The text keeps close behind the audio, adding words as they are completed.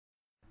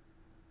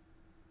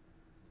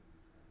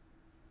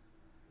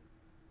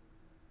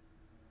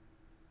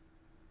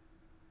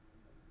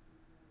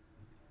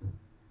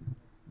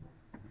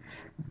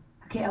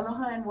Okay,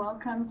 aloha and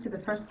welcome to the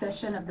first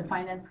session of the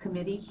Finance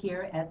Committee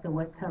here at the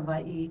West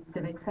Hawaii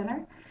Civic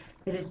Center.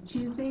 It is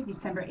Tuesday,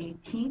 December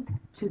 18th,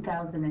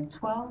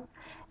 2012,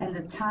 and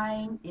the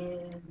time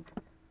is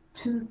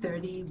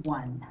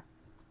 2:31.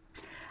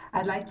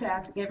 I'd like to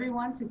ask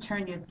everyone to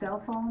turn your cell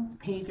phones,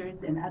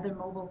 pagers, and other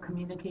mobile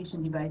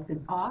communication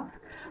devices off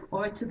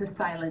or to the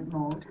silent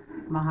mode.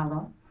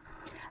 Mahalo.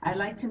 I'd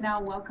like to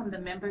now welcome the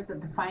members of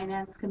the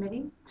Finance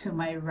Committee. To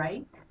my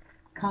right,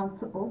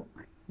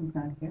 he's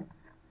not here.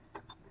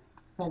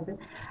 Present.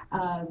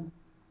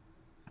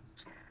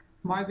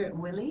 Margaret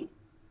Willey.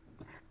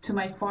 To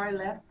my far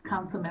left,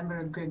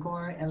 Councilmember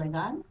Gregor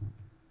Elegan,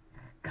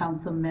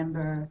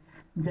 Councilmember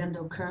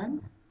Zendo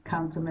Kern,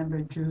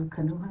 Councilmember Drew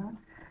Kanuha,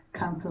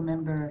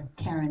 Councilmember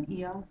Karen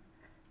Eo,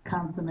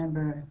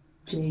 Councilmember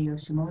Jay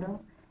Yoshimoto,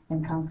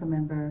 and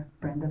Councilmember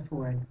Brenda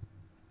Ford.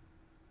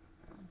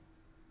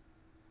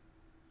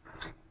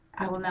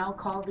 I will now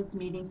call this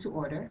meeting to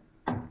order.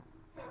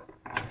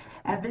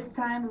 At this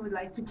time, we would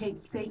like to take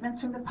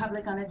statements from the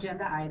public on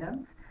agenda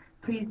items.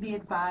 Please be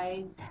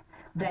advised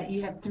that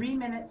you have 3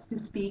 minutes to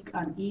speak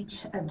on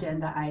each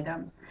agenda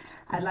item.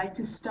 I'd like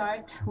to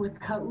start with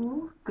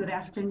Ka'u. Good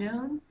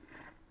afternoon.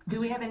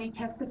 Do we have any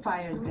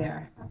testifiers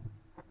there?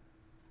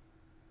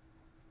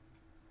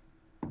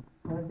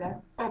 What was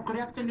that? Oh, good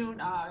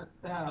afternoon,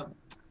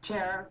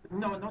 Chair.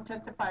 No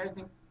testifiers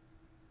in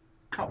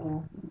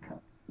Ka'u.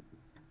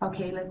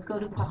 Okay, let's go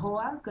to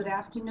Pahoa. Good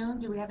afternoon.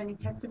 Do we have any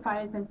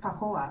testifiers in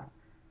Pahoa?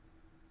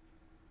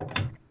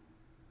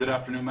 Good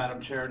afternoon,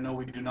 Madam Chair. No,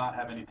 we do not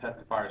have any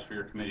testifiers for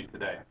your committee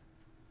today.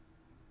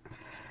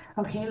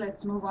 Okay,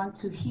 let's move on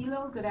to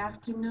Hilo. Good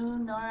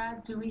afternoon.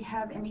 Nora, do we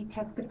have any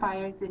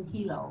testifiers in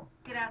Hilo?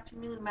 Good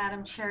afternoon,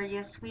 Madam Chair.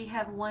 Yes, we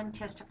have one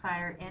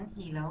testifier in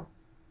Hilo.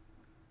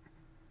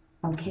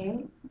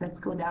 Okay, let's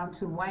go down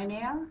to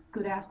Waimea.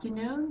 Good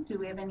afternoon. Do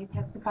we have any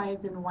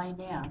testifiers in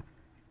Waimea?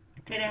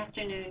 Good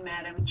afternoon,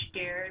 Madam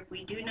Chair.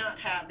 We do not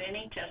have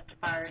any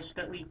testifiers,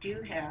 but we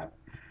do have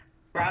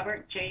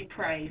Robert J.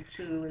 Price,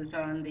 who is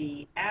on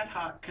the ad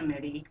hoc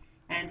committee,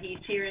 and he's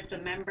here as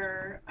a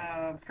member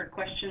for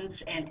questions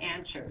and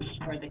answers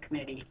for the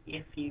committee,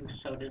 if you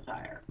so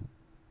desire.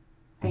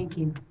 Thank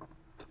you.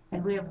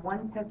 And we have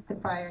one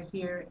testifier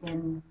here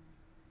in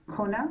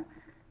Kona.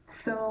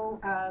 So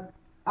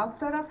I'll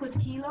start off with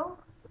Hilo.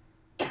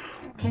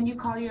 Can you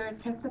call your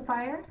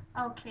testifier?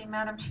 Okay,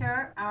 Madam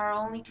Chair, our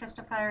only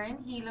testifier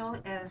in Hilo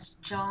is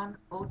John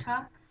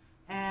Ota,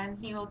 and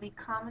he will be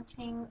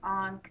commenting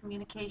on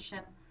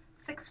communication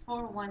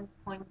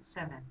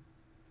 641.7.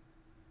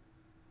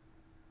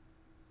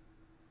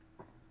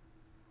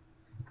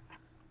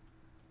 Yes.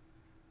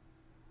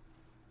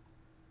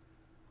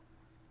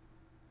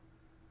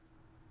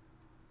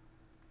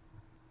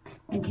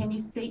 And can you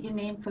state your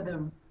name for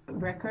the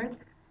record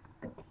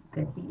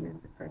that he is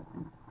the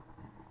person?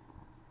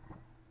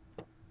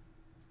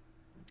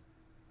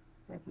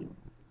 That he is.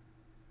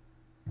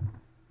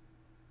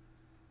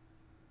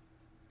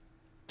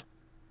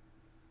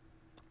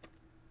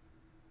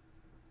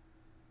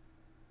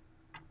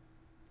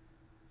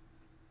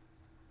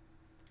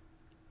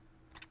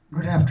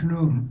 Good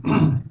afternoon.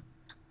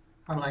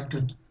 I'd like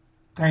to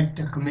thank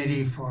the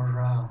committee for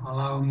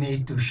allowing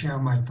me to share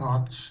my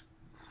thoughts.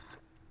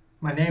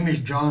 My name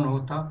is John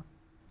Ota.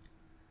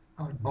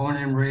 I was born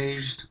and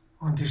raised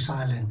on this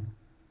island.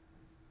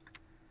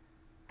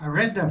 I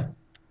read the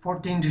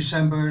 14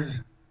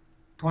 December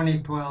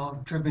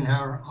 2012 Tribune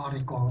Herald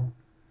article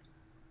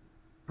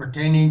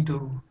pertaining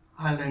to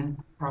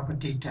island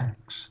property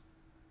tax.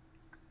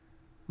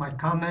 My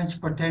comments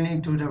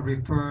pertaining to the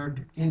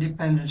referred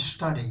independent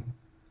study,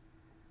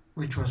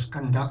 which was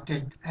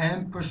conducted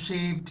and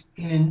perceived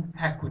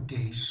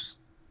inequities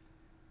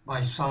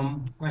by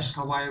some West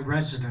Hawaii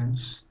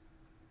residents,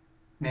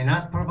 may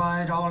not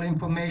provide all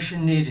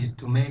information needed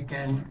to make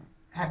an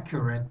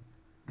accurate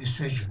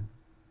decision.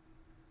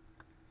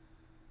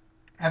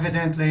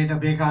 Evidently, the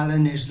Big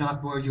Island is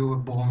not where you were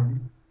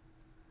born,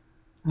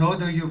 nor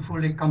do you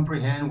fully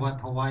comprehend what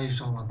Hawaii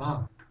is all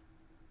about.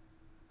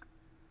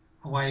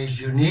 Hawaii is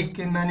unique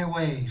in many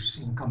ways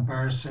in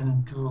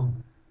comparison to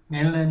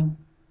mainland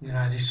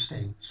United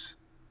States.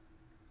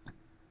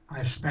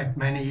 I've spent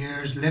many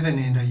years living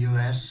in the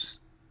U.S.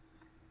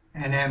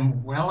 and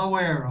am well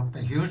aware of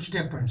the huge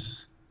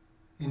difference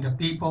in the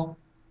people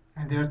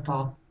and their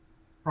thought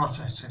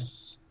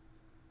processes.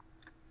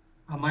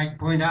 I might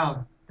point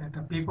out that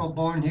the people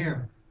born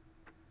here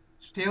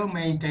still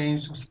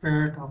maintains a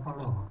spirit of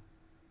aloha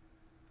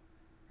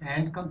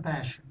and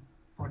compassion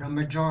for the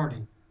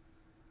majority,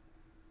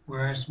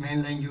 whereas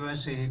mainland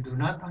USA do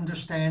not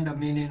understand the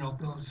meaning of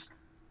those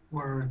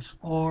words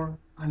or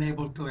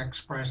unable to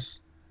express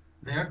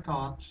their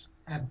thoughts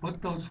and put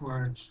those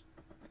words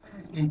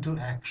into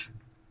action.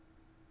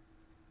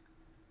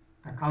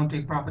 The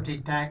county property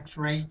tax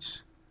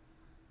rates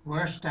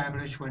were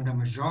established when the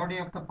majority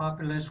of the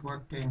populace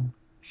worked in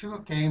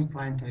sugarcane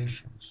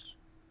plantations.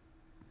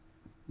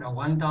 The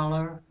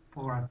 $1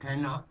 for a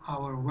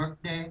 10-hour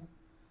workday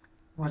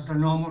was the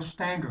normal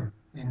standard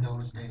in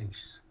those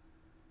days.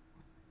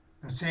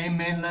 The same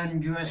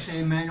mainland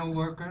USA manual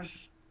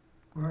workers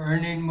were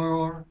earning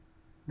more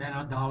than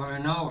 $1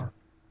 an hour.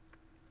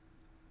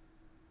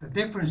 The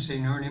difference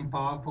in earning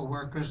power for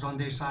workers on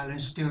this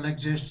island still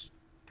exists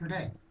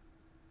today.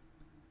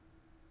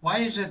 Why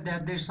is it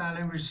that this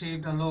island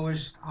received the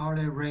lowest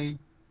hourly rate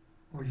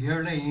or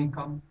yearly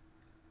income,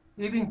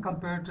 even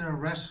compared to the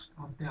rest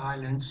of the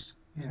islands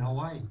in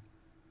Hawaii?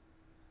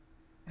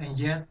 And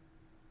yet,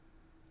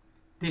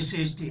 this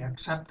is the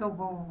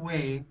acceptable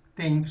way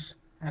things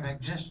have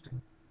existed.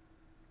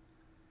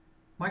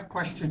 My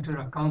question to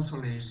the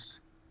council is,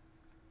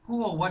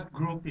 who or what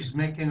group is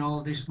making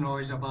all this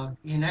noise about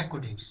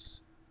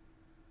inequities?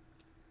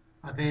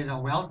 Are they the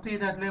wealthy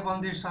that live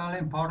on this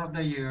island part of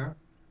the year?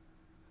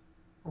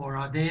 Or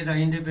are they the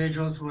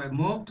individuals who have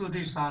moved to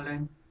this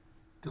island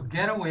to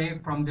get away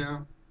from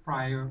their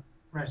prior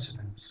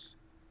residence?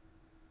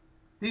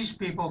 These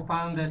people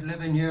found that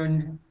living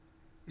here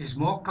is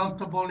more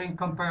comfortable in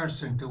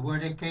comparison to where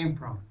they came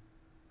from.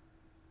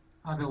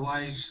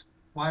 Otherwise,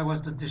 why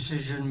was the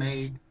decision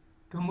made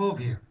to move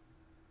here?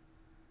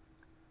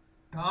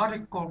 The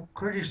article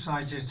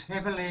criticizes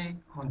heavily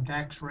on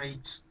tax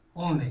rates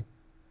only,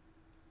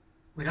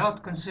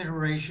 without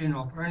consideration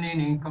of earning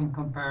income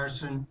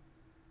comparison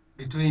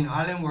between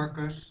island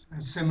workers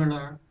and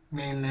similar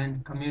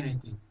mainland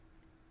community.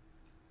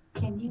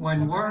 Can you When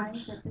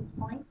summarize words- at this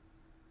point?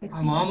 I'm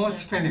Excuse me,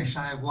 almost sir. finished.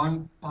 I have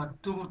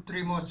about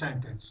 2-3 more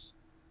sentences.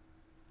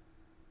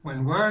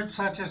 When words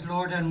such as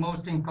lower than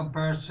most in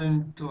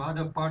comparison to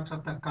other parts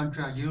of the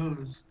country are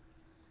used,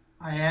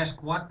 I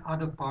ask what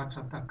other parts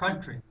of the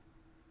country?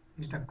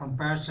 Is the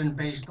comparison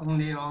based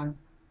only on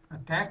a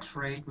tax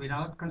rate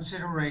without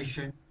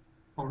consideration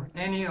for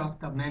any of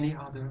the many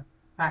other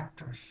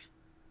factors?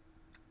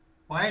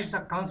 Why is the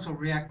council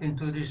reacting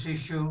to this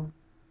issue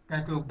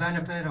that will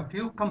benefit a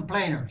few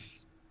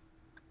complainers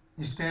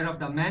instead of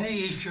the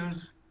many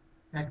issues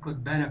that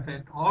could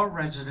benefit all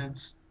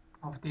residents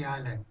of the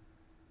island?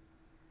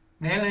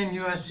 Mainland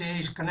USA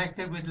is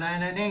connected with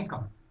land and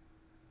income.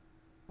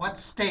 What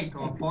state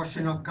or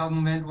portion of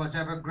government was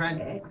ever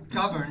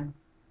governed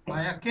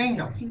by a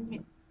kingdom?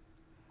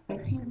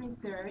 Excuse me,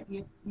 sir.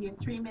 Your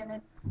 3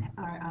 minutes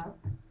are up.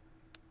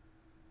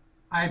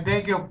 I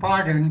beg your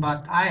pardon,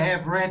 but I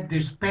have read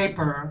this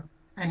paper,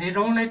 and it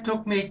only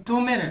took me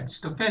 2 minutes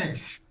to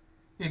finish.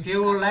 If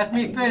you will let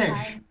me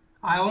finish,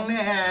 I only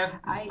have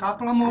a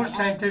couple of more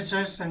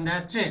sentences, and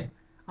that's it,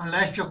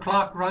 unless your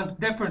clock runs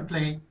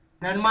differently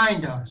than mine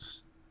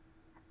does.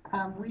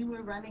 We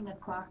were running a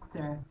clock,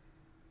 sir.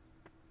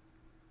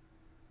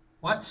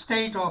 What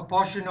state or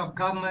portion of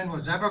government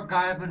was ever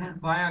governed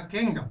by a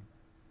kingdom?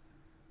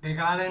 Big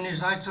Island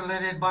is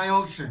isolated by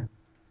ocean,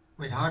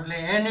 with hardly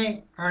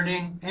any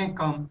earning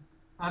income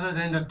other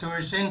than the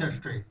tourist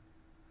industry.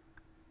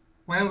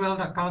 When will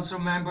the council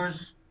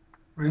members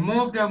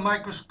remove their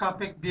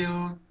microscopic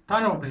view,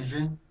 tunnel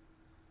vision,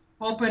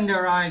 open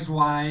their eyes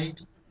wide,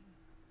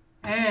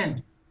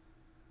 and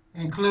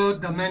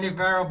include the many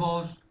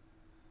variables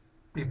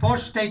before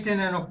stating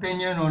an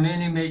opinion on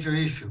any major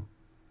issue?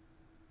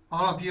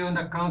 All of you in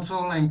the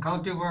council and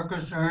county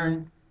workers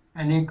earn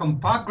an income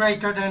far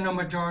greater than the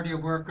majority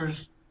of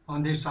workers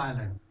on this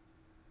island.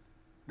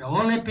 The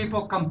only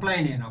people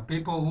complaining are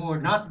people who were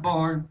not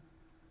born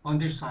on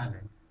this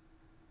island.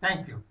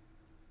 Thank you.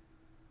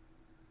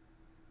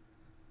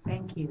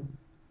 Thank you.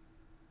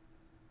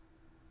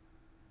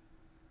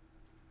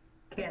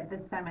 Okay, at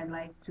this time, I'd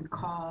like to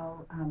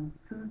call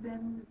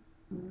Susan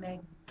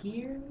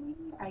McGeary.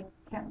 I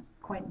can't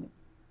quite,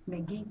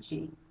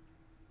 McGeechee.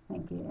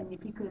 Thank you. And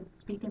if you could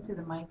speak into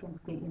the mic and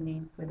state your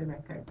name for the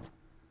record.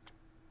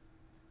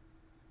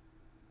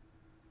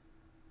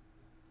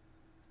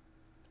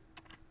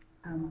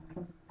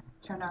 Can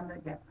turn on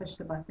push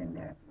the button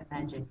there.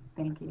 Magic.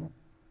 Thank you.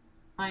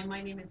 Hi,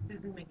 my name is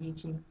Susan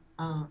McGeechee.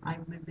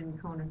 I've lived in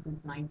Kona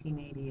since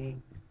 1988.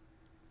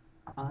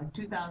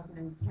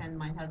 2010,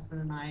 my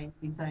husband and I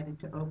decided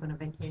to open a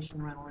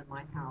vacation rental in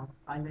my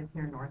house. I live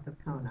here north of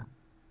Kona.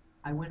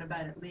 I went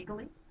about it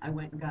legally. I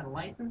went and got a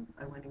license.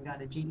 I went and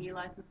got a GE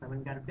license. I went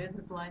and got a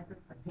business license.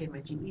 I paid my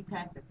GE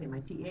tax. I paid my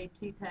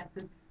TAT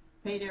taxes,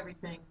 paid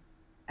everything.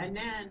 And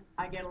then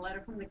I get a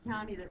letter from the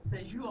county that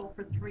says you owe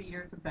for 3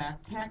 years of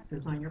back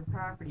taxes on your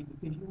property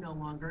because you're no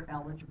longer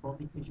eligible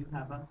because you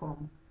have a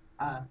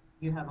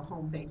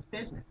home-based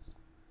business.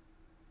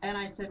 And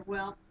I said,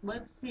 well,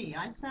 let's see.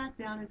 I sat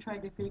down and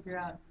tried to figure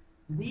out,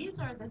 these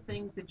are the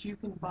things that you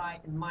can buy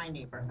in my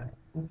neighborhood,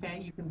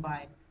 okay? You can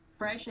buy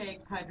fresh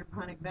eggs,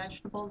 hydroponic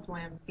vegetables,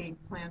 landscape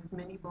plants,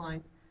 mini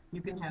blinds.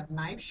 You can have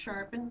knives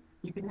sharpened.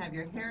 You can have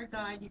your hair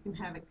dyed. You can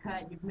have it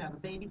cut. You can have a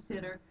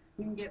babysitter.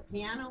 You can get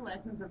piano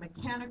lessons, a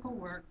mechanical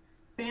work,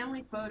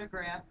 family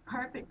photograph,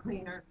 carpet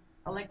cleaner,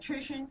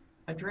 electrician,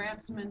 a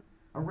draftsman,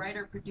 a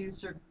writer,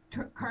 producer,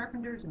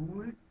 carpenters,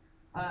 and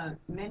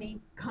many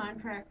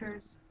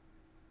contractors.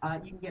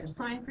 You can get a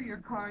sign for your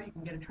car. You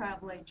can get a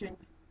travel agent,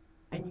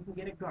 and you can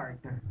get a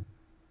gardener,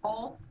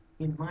 all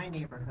in my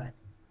neighborhood.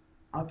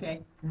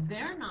 Okay,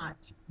 they're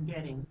not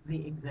getting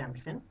the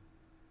exemption.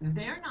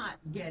 They're not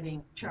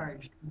getting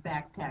charged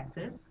back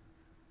taxes.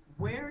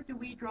 Where do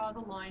we draw the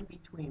line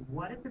between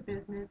what is a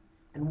business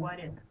and what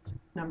isn't?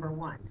 Number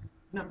one.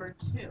 Number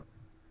two,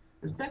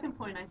 the second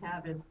point I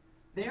have is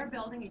they're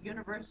building a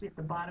university at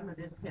the bottom of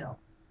this hill.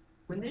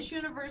 When this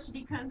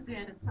university comes in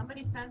and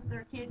somebody sends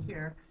their kid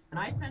here, and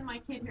I send my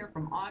kid here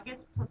from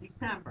August till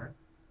December,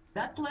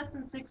 that's less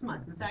than 6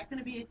 months. Is that going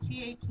to be a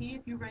TAT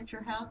if you rent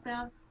your house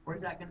out? Or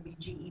is that going to be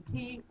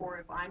GET? Or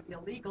if I'm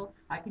illegal,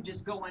 I can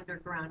just go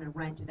underground and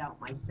rent it out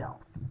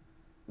myself.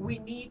 We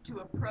need to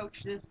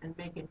approach this and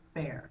make it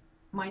fair.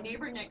 My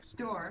neighbor next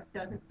door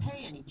doesn't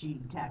pay any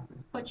GE taxes,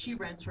 but she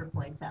rents her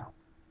place out.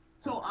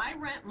 So I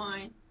rent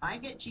mine, I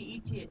get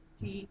GET,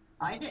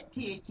 I get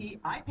TAT,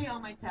 I pay all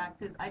my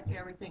taxes, I pay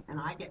everything, and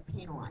I get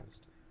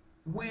penalized.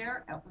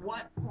 Where, at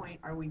what point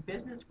are we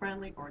business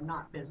friendly or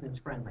not business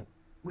friendly?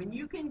 When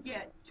you can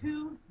get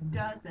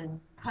 24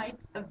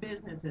 types of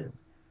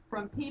businesses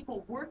from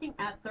people working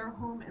at their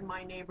home in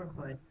my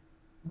neighborhood,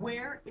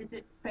 where is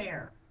it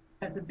fair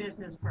as a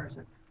business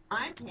person?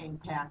 I'm paying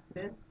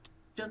taxes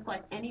just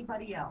like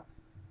anybody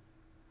else.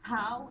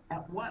 How,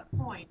 at what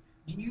point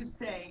do you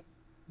say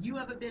you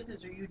have a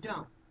business or you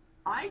don't?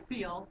 I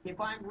feel if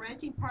I'm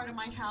renting part of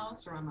my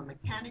house or I'm a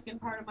mechanic in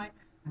part of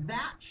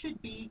that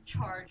should be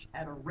charged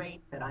at a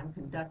rate that I'm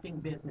conducting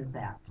business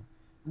at.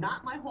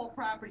 Not my whole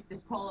property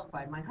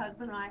disqualified. My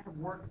husband and I have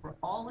worked for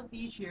all of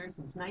these years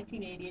since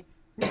 1988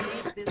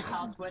 to make this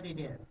house what it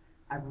is.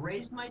 I've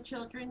raised my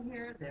children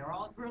here. They're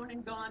all grown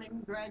and gone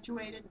and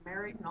graduated and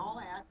married and all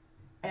that.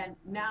 And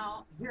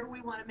now here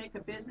we want to make a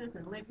business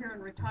and live here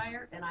and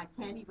retire, and I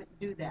can't even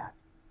do that.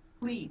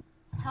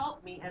 Please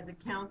help me as a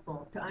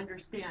council to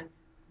understand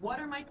what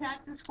are my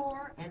taxes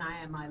for, and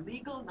am I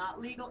legal, not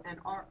legal, and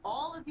are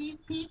all of these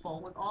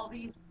people with all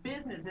these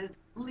businesses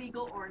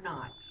legal or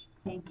not?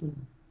 Thank you.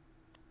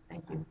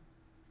 Thank you.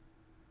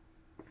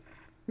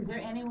 Is there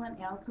anyone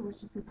else who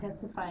wishes to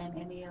testify on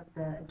any of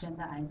the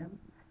agenda items?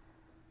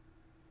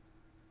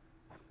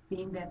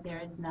 Being that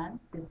there is none,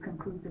 this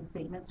concludes the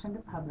statements from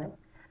the public.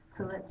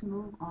 So let's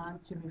move on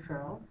to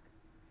referrals.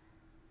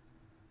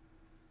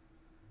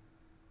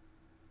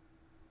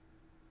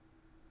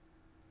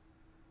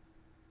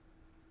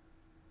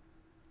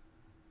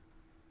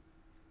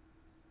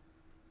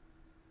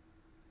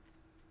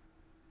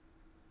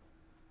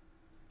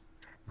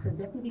 So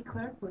Deputy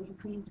Clerk, will you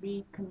please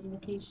read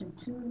Communication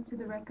 2 into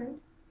the record?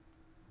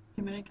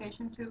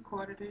 Communication 2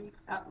 quarterly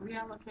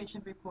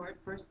reallocation report,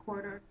 first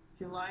quarter,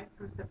 July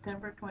through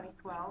September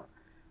 2012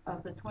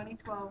 of the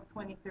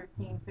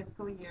 2012-2013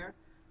 fiscal year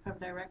from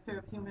Director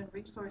of Human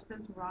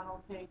Resources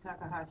Ronald K.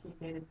 Takahashi,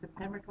 dated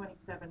September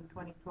 27,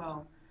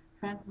 2012,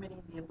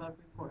 transmitting the above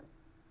report.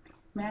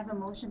 May I have a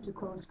motion to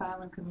close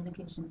file on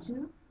Communication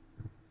 2?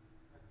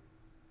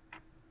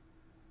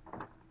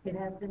 It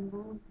has been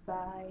moved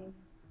by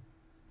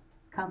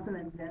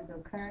Councilman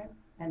Zendo Kern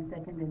and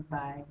seconded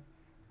by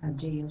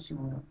Jay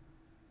Yoshimoto.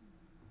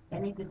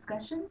 Any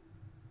discussion?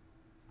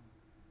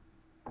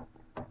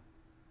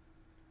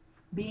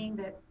 Being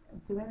that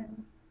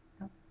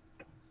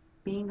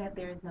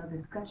there is no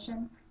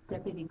discussion,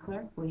 Deputy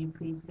Clerk, will you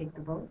please take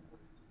the vote?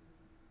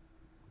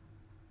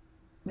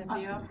 Ms.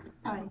 Eo?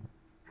 Aye.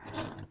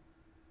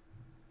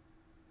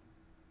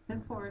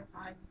 Ms. Ford?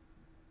 Aye.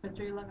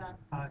 Mr. Ilagan?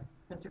 Aye.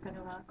 Mr.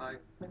 Kanuha? Aye.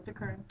 Mr.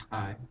 Kern?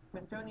 Aye.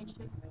 Mr.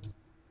 Onishi?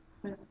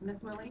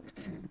 Ms. Willie?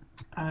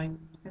 Aye.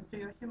 Mr.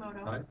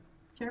 Yoshimoto? Aye.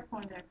 Chair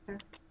Poindexter?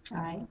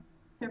 Aye.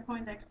 Chair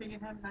Poindexter, you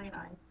have 9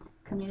 ayes.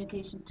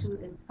 Communication 2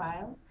 is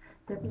filed.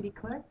 Deputy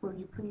Clerk, will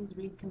you please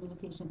read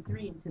Communication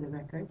 3 into the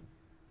record?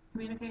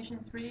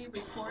 Communication 3,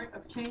 report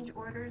of change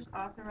orders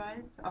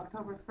authorized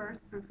October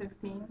 1st through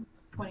 15,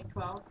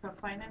 2012, from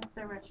Finance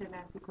Director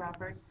Nancy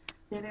Crawford,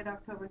 dated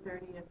October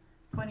 30th,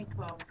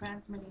 2012,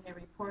 transmitting a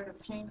report of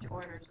change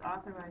orders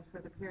authorized for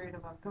the period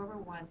of October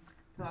 1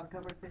 to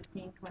October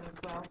 15,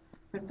 2012,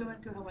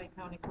 pursuant to Hawaii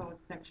County Code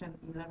Section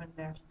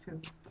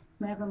 11-2.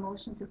 May I have a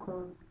motion to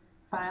close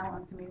file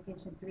on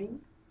Communication 3?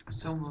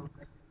 So moved.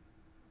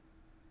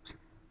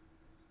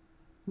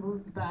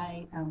 Moved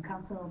by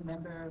Council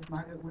Member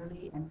Margaret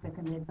Willie and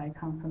seconded by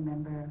Council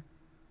Member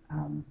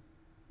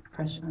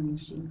Fresh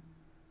Onishi.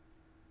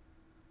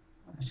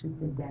 I should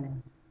say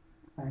Dennis.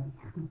 Sorry.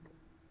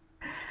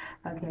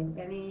 Okay.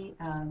 Any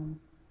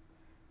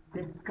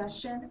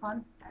discussion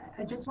on?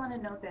 I just want to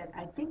note that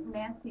I think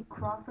Nancy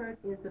Crawford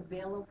is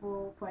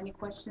available for any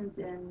questions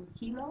in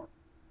Hilo.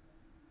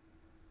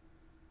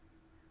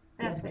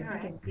 That's yes, I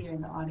correct. think I see her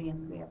in the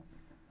audience there.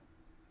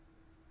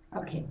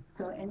 Okay.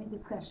 So any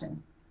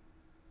discussion?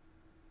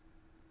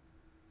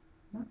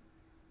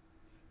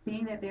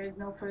 Being that there is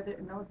no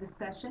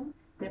discussion,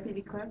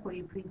 Deputy Clerk, will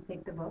you please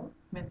take the vote?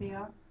 Ms.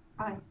 Eo?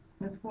 Aye.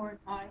 Ms. Ford?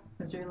 Aye.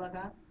 Mr.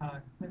 Ilagan? Aye.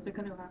 Mr.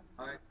 Kanuha?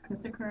 Aye.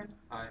 Mr. Kern?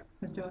 Aye.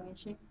 Mr.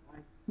 Onishi? Aye.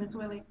 Ms.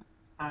 Willie?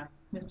 Aye.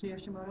 Mr.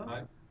 Yoshimoto?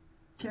 Aye.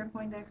 Chair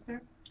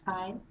Poindexter?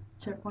 Aye.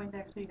 Chair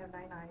Poindexter, you have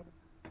 9 ayes.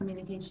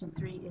 Communication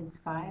 3 is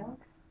filed.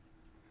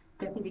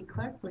 Deputy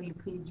Clerk, will you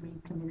please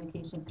read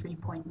Communication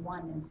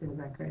 3.1 into the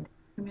record?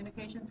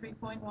 Communication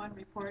 3.1,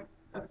 report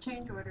of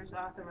change orders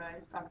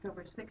authorized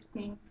October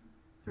 16th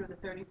through the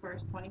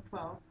 31st,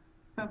 2012,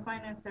 From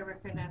Finance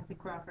Director Nancy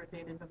Crawford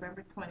dated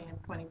November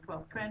 20th,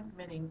 2012,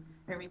 transmitting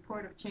a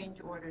report of change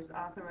orders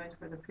authorized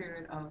for the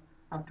period of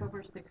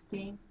October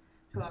 16th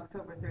to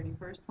October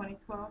 31st,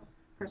 2012,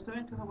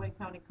 pursuant to Hawaii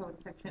County Code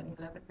Section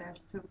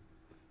 11-2.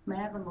 May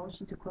I have a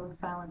motion to close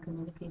file on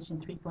communication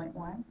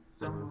 3.1?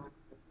 So moved.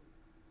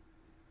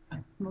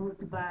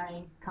 Moved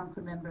by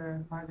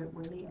Councilmember Margaret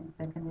Willie and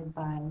seconded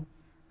by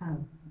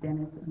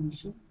Dennis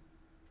Onishi.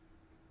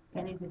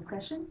 Any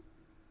discussion?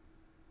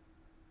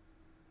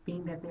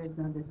 Being that there is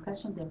no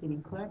discussion, Deputy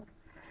Clerk.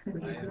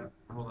 Ms. will you Eva.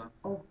 please- Hold on.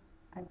 Oh,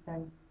 I'm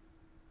sorry.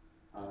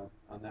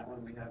 On that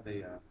one, we have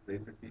a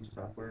Laserpeach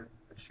software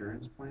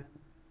assurance plan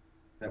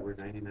that we're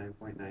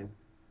 99.9.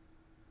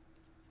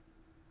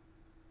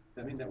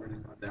 That means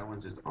that that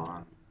one's just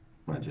on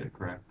budget,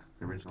 correct?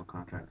 The original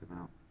contract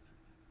amount.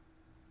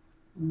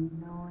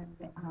 No,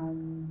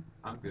 and,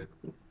 I'm good.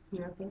 let's see.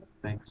 You're okay?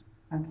 Thanks.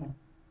 Okay.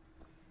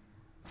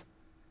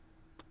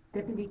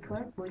 Deputy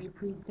Clerk, will you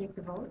please take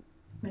the vote?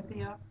 Ms.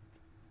 Eva.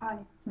 Aye.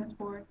 Ms.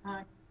 Ford.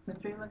 Aye.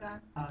 Mr. Ilagan.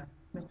 Aye.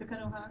 Mr.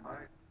 Kanuha.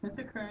 Aye.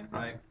 Mr. Kern.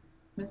 Aye.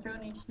 Mr.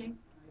 Onishi.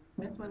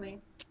 Ms. Willie.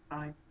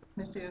 Aye.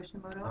 Mr.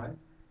 Yoshimoto. Aye.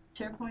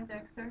 Chair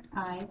Poindexter.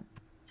 Aye.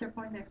 Chair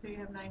Poindexter, you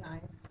have 9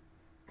 ayes.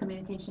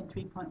 Communication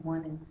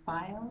 3.1 is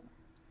filed.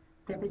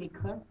 Deputy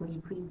Clerk, will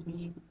you please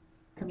read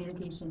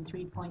communication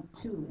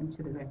 3.2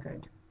 into the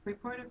record?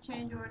 Report of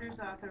change orders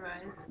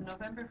authorized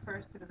November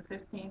 1st through the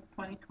 15th,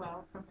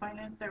 2012, from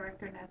Finance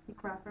Director Nancy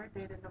Crawford,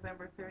 dated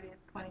November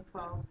 30th,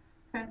 2012,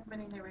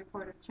 transmitting a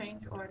report of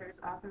change orders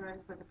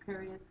authorized for the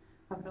period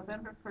of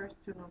November 1st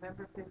to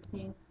November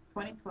 15th,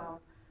 2012,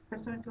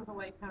 pursuant to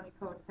Hawaii County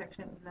Code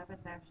Section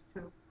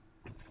 11-2.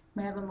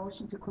 May I have a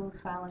motion to close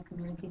file on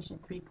communication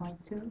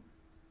 3.2?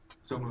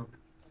 So moved.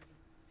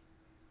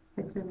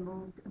 It's been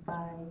moved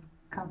by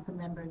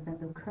Councilmember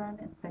Zendo Kern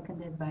and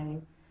seconded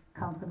by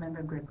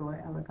Councilmember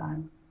Gregor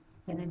Elegan.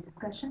 Any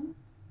discussion?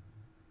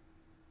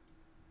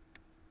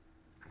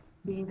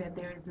 Being that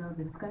there is no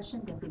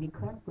discussion, Deputy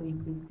Clerk, will you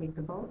please take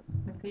the vote?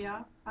 Ms.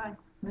 Ia? Aye.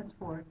 Ms.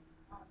 Ford?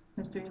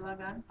 Mr.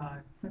 Ilagan? Aye.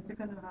 Mr.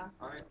 Kanuha?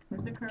 Aye.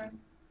 Mr. Kern?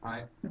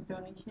 Aye.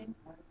 Mr. Onishi?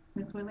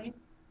 Ms. Willie?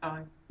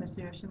 Aye. Mr.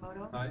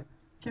 Yoshimoto? Aye.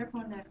 Chair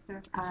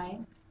Poindexter? Aye.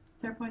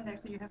 Chair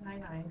Poindexter, you have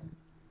 9 ayes.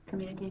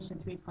 Communication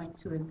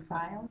 3.2 is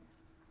filed.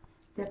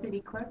 Deputy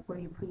Clerk, will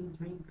you please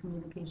read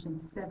communication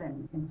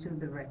 7 into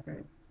the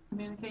record?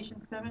 Communication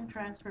 7,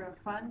 transfer of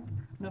funds,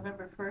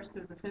 November 1st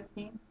through the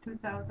 15th,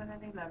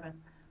 2011,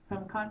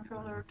 from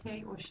Comptroller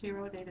K.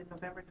 Oshiro, dated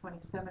November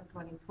 27,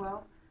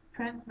 2012,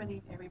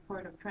 transmitting a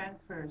report of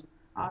transfers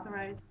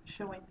authorized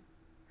showing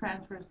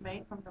transfers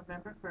made from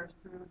November 1st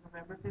through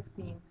November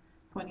 15,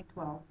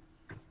 2012.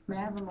 May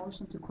I have a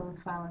motion to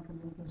close file on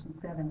communication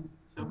 7?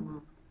 So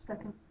moved.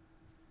 Second.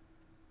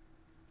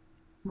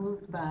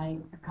 Moved by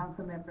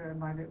Councilmember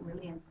Margaret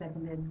Willie and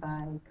seconded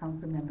by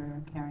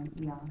Councilmember Karen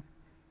Eoff.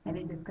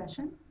 Any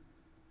discussion?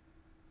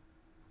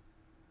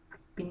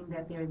 Being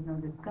that there is no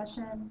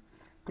discussion,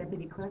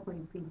 Deputy Clerk, will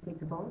you please take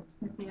the vote?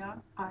 Ms.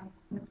 Ia? Aye.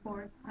 Ms.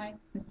 Ford? Aye.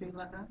 Mr.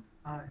 Ilaga?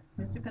 Aye.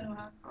 Mr.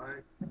 Kanuha? Aye.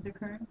 Mr.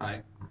 Kern?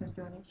 Aye.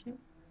 Mr. Onishi?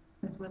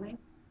 Ms. Willie?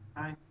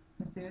 Aye.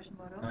 Mr.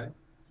 Yoshimoto? Aye.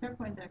 Chair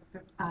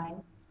Poindexter? Aye.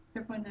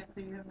 Chair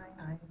Poindexter, you have 9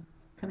 ayes.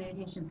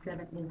 Communication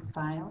 7 is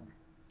filed.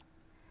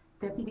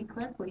 Deputy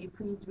Clerk, will you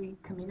please read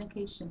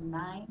communication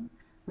 9,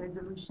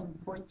 resolution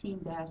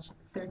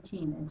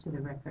 14-13 into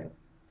the record?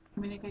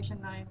 Communication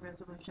 9,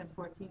 Resolution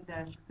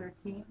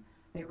 14-13,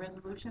 a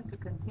resolution to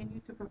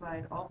continue to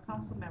provide all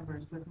council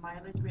members with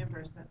mileage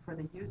reimbursement for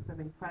the use of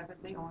a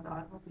privately owned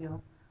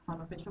automobile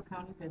on official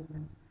county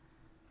business.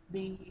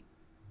 The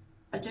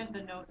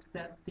agenda notes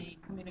that the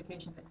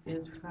communication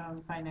is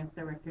from Finance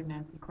Director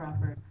Nancy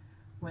Crawford,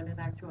 when in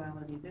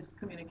actuality, this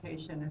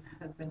communication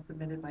has been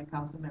submitted by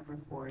Councilmember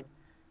Ford,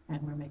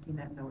 and we're making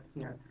that note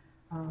here.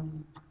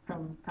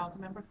 From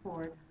Councilmember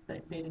Ford,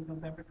 that dated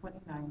November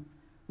 29,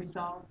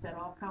 resolves that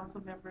all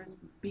council members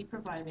be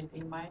provided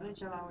a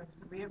mileage allowance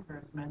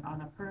reimbursement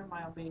on a per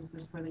mile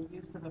basis for the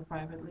use of a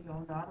privately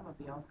owned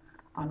automobile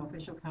on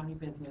official county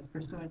business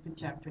pursuant to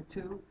Chapter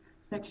 2,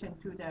 Section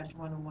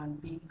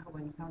 2-101B,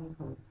 Hawaii County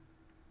Code.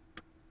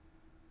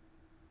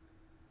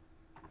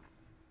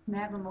 May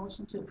I have a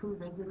motion to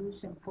approve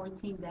resolution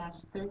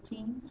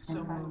 14-13?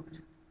 So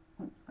moved.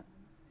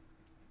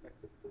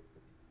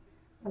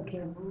 Okay,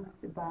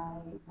 moved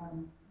by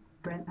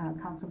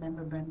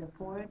Councilmember Brenda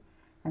Ford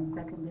and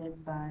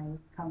seconded by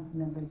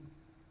Councilmember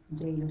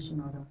Jay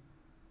Yoshimoto.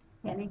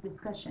 Any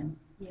discussion?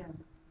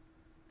 Yes.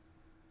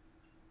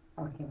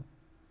 Okay.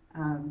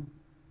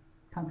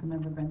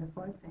 Councilmember Brenda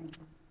Ford, thank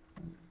you.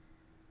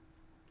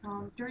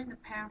 During the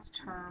past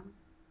term,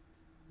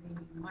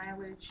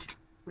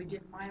 we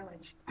did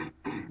mileage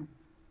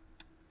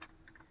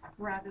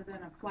rather than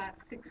a flat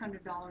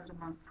 $600 a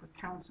month per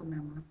council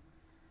member,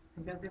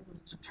 because it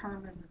was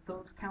determined that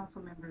those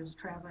council members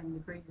traveling the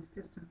greatest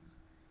distance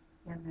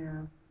in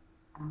their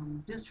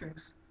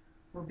districts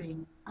were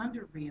being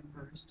under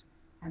reimbursed,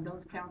 and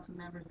those council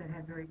members that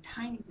had very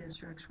tiny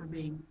districts were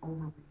being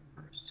over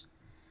reimbursed.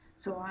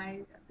 So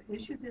I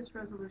issued this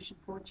resolution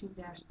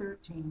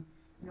 14-13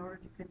 in order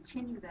to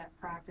continue that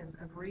practice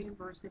of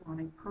reimbursing on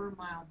a per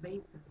mile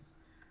basis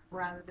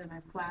rather than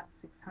a flat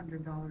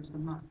 $600 a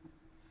month.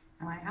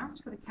 And I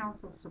asked for the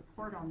council's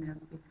support on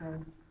this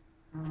because,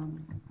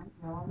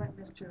 well, I'll let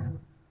Mr.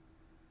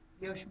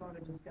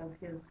 Yoshimoto discuss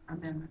his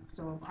amendment.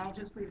 So I'll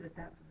just leave it at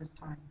that for this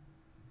time.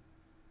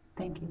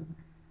 Thank you.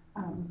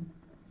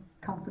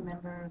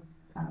 Councilmember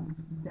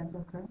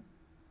Zendoker?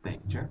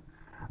 Thank you, Chair.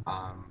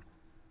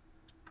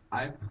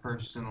 I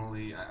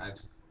personally,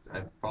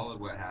 I've followed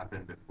what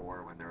happened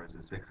before when there was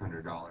a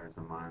 $600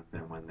 a month,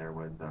 and when there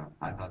was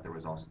I thought there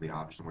was also the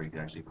option where you could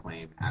actually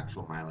claim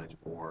actual mileage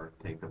or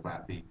take the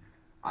flat fee.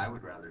 I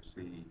would rather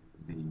see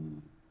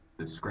the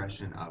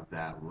discretion of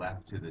that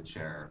left to the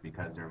chair,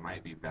 because there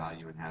might be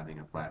value in having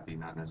a flat fee,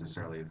 not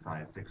necessarily as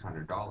high as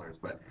 $600,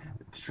 but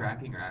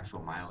tracking your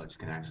actual mileage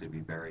can actually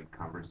be very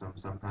cumbersome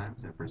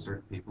sometimes, and for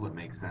certain people it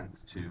makes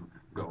sense to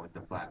go with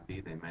the flat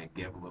fee. They might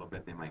give a little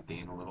bit, they might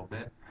gain a little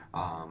bit,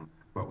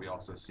 but we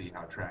also see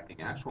how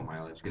tracking actual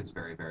mileage gets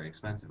very, very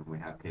expensive, and we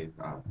have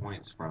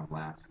points from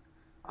last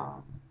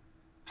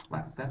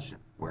session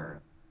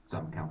where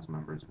some council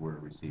members were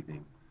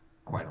receiving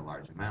quite a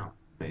large amount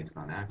based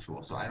on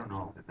actual. So I don't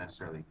know if it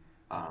necessarily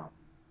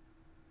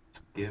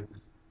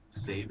gives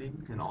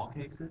savings in all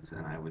cases,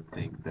 and I would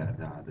think that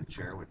the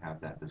chair would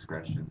have that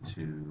discretion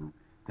to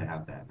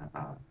have that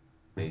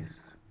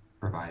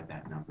provide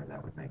that number.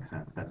 That would make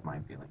sense. That's my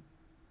feeling.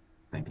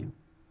 Thank you.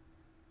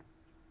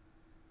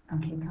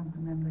 Okay,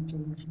 Councilmember Jay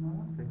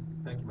Yoshimoto. Okay.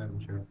 Thank you, Madam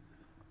Chair.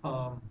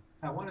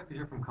 I wanted to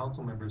hear from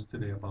council members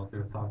today about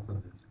their thoughts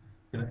on this.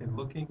 You know, in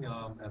looking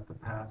at the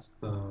past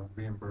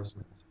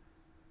reimbursements,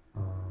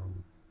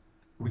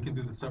 we can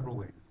do this several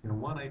ways. You know,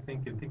 one, I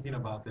think in thinking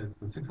about this,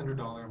 the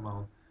 $600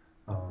 amount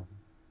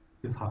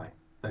is high.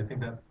 I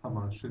think that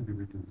amount should be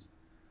reduced.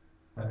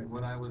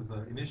 When I was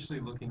initially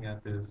looking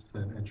at this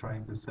and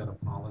trying to set a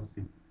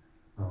policy,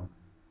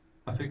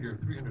 a figure of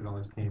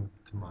 $300 came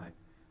to mind,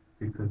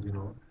 because, you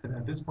know,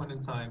 at this point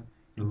in time,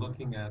 you're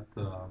looking at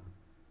the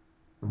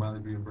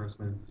mileage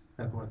reimbursements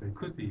as what they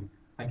could be.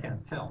 I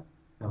can't tell,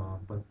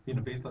 but, you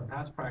know, based on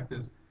past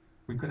practice,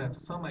 we could have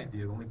some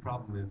idea. The only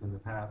problem is in the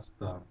past,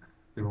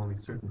 there were only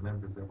certain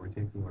members that were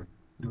taking or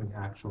doing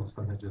actual,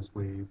 some had just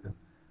waived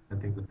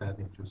and things of that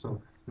nature.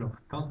 So, you know,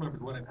 council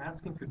members, what I'm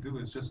asking to do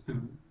is just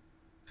to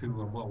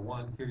well,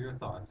 one, hear your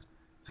thoughts,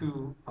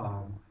 two,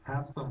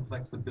 have some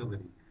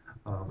flexibility.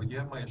 But you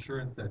have my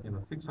assurance that, you know,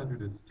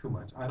 600 is too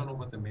much. I don't know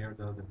what the mayor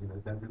does, and, you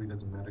know, that really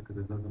doesn't matter because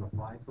it doesn't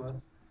apply to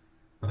us.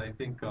 But I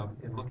think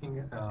in looking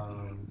at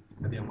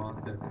the amounts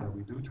that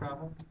we do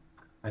travel,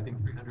 I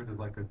think 300 is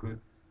like a good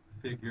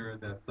figure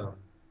that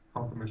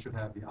council members should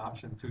have the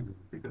option to do.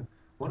 Because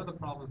one of the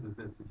problems is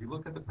this: if you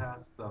look at the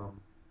past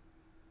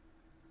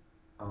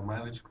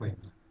mileage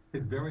claims,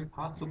 it's very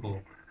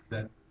possible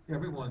that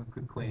everyone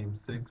could claim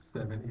 $600,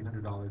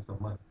 $700, $800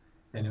 a month.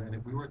 And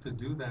if we were to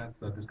do that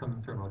this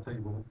coming term, I'll tell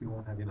you, we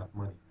won't have enough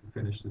money to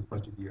finish this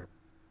budget year.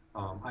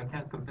 I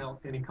can't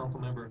compel any council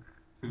member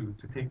to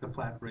take the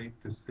flat rate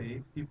to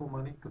save people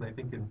money, because I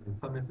think in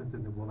some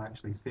instances it will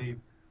actually save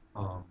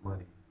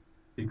money.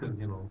 Because,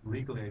 you know,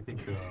 legally, I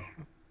think,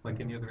 like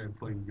any other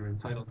employee, you're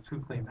entitled to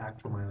claim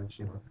actual mileage,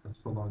 you know,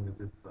 so long as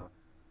it's for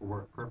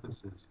work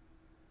purposes.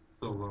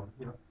 So,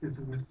 you know, this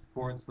is Ms.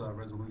 Ford's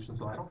resolution,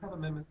 so I don't have an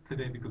amendment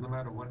today, because no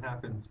matter what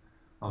happens,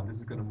 this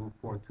is going to move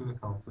forward to the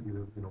council,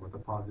 either, you know, with a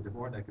positive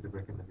or negative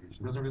recommendation.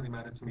 It doesn't really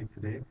matter to me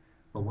today,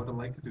 but what I'd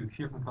like to do is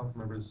hear from council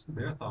members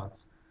their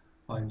thoughts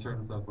in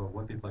terms of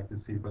what they'd like to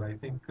see. But I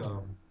think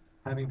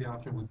having the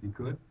option would be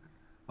good.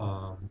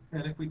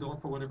 And if we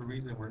don't, for whatever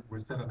reason, we're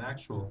set on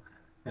actual,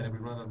 and if we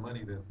run out of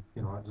money, then,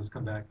 you know, I'll just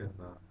come back and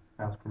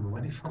ask for more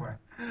money from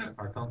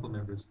our council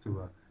members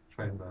to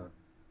try and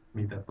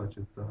meet that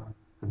budget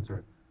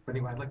concern. But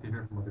anyway, I'd like to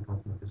hear from other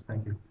council members.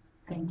 Thank you.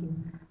 Thank you.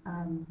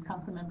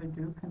 Councilmember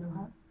Drew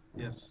Kanuha?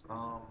 Yes,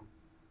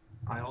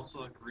 I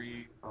also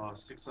agree.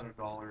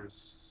 $600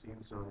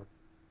 seems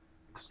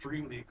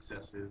extremely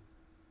excessive.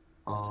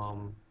 I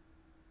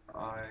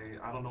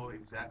don't know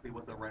exactly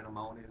what the right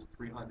amount is.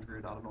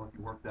 300. I don't know if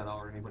you worked that out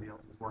or anybody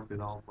else has worked it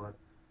out, but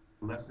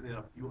less than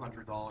a few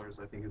 $100s,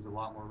 I think, is a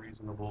lot more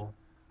reasonable.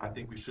 I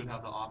think we should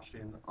have the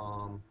option.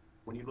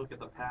 When you look at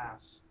the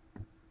past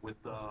with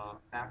the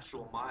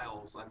actual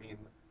miles, I mean,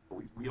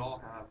 we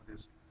all have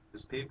this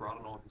paper. I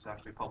don't know if it's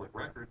actually public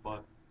record,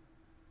 but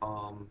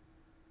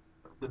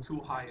the two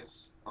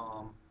highest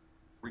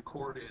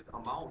recorded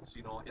amounts,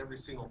 you know, every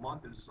single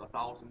month is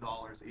 $1,000,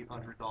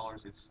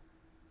 $800.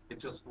 It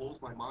just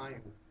blows my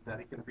mind that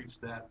it can reach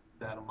that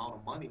amount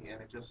of money,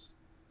 and it just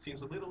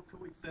seems a little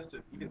too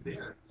excessive even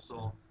there.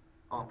 So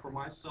for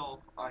myself,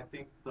 I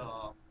think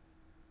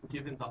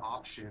given the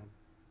option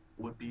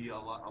would be a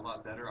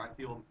lot better. I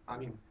feel, I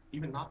mean,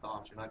 even not the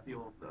option, I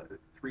feel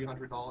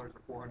 $300 or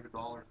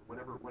 $400,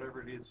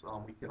 whatever it is,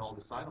 we can all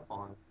decide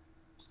upon,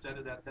 set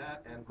it at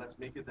that, and let's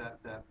make it that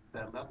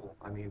level.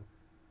 I mean,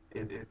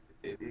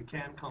 it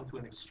can come to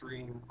an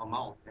extreme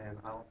amount, and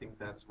I don't think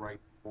that's right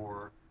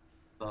for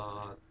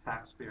the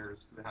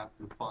taxpayers to have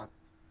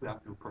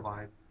to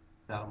provide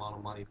that amount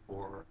of money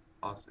for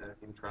us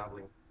in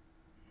traveling.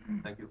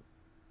 Thank you.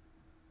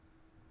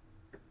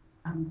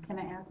 Can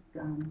I ask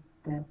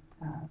that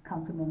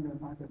Councilmember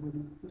Margaret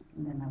Woody speak,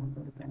 and then I will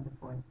go to Brenda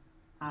Ford.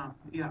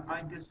 Yeah,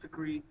 I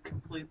disagree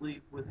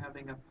completely with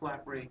having a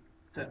flat rate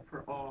set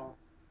for all.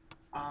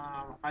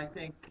 I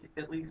think,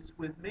 at least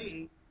with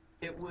me,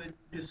 it would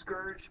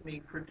discourage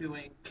me for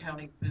doing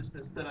county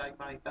business that I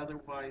might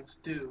otherwise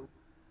do.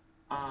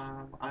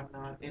 I'm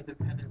not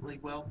independently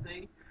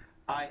wealthy.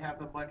 I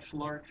have a much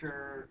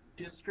larger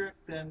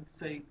district than,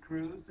 say,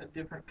 Drew's and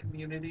different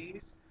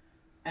communities.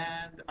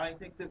 And I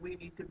think that we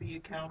need to be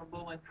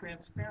accountable and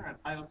transparent.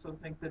 I also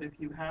think that if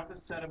you have a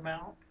set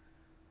amount,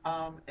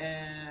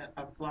 and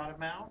a flat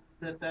amount,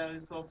 that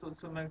is also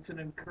sometimes an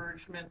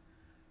encouragement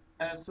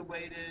as a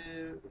way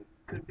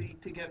could be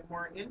to get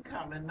more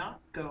income and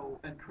not go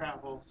and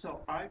travel.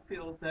 So I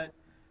feel that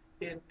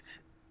it,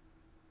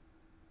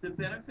 the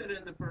benefit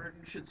and the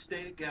burden should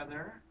stay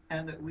together,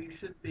 and that we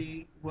should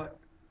be what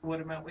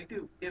amount we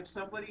do. If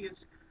somebody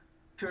is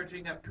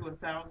charging up to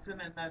 1,000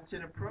 and that's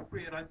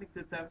inappropriate, I think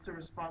that that's the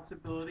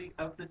responsibility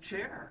of the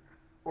chair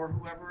or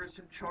whoever is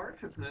in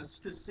charge of this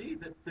to see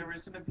that there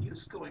is an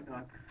abuse going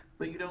on.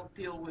 But you don't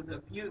deal with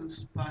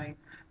abuse by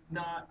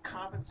not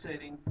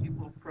compensating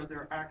people for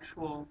their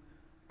actual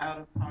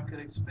out-of-pocket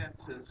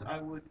expenses. I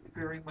would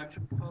very much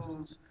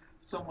oppose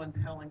someone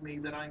telling me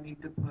that I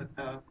need to put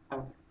a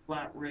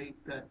flat rate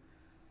that,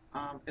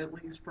 at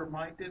least for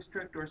my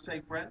district, or say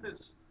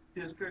Brenda's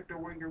district, or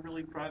where you're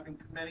really driving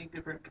to many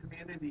different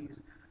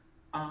communities.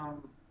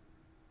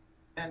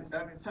 And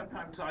I mean,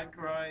 sometimes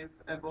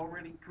I've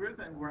already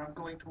driven where I'm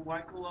going to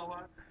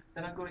Waikoloa,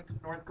 then I'm going to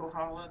North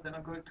Kohala, then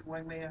I'm going to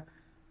Waimea,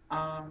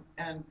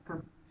 and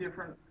for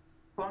different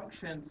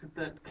functions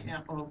that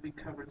can't all be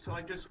covered. So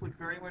I just would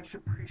very much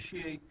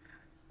appreciate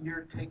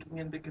your taking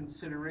into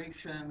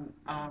consideration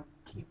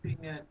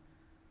keeping it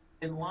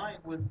in line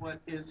with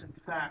what is in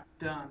fact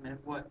done and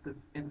what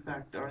in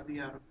fact are the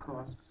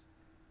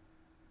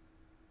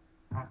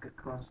pocket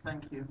costs.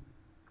 Thank you.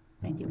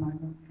 Thank you,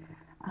 Margaret.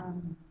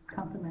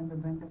 Councilmember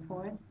Brenda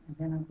Ford, and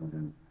then I'll go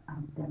to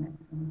Dennis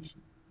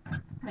Onishi.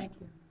 Thank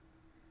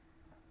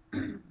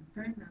you.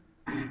 During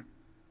the,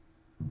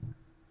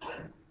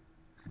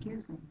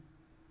 excuse me,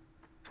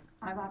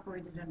 I've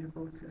operated under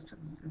both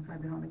systems since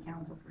I've been on the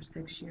council for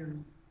 6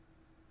 years.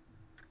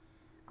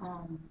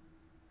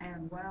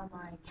 And while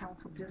my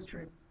council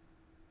district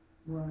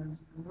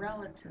was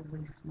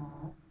relatively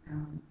small,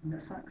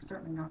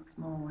 certainly not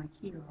small like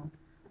Hilo,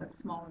 but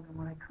smaller than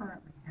what I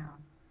currently have,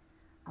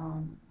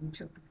 we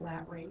took the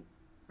flat rate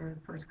for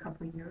the first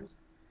couple of years.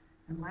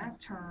 And last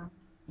term,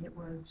 it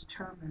was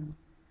determined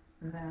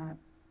that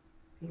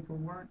people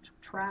weren't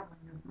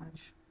traveling as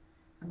much,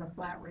 and the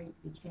flat rate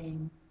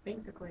became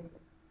basically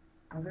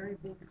a very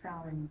big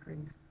salary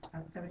increase,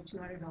 about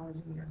 $7,200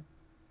 a year.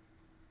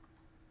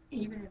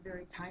 Even in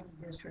very tiny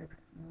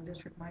districts, a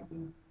district might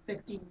be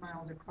 15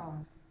 miles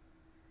across.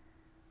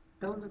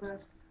 Those of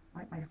us,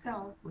 like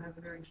myself, who have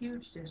a very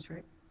huge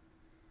district,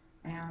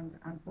 and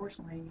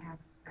unfortunately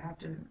have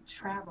to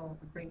travel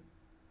a great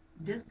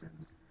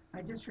distance.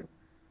 My district,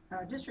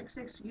 District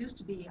 6 used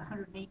to be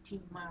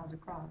 118 miles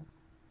across.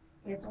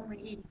 It's only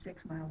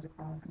 86 miles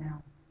across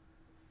now.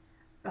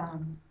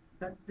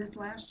 But this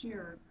last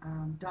year,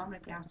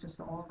 Dominic asked us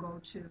to all go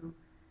to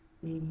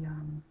the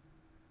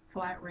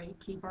flat rate,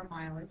 keep our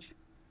mileage,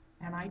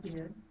 and I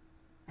did.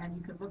 And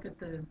you can look at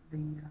the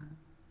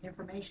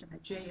information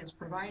that Jay has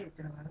provided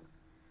to us,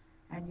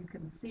 and you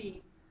can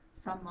see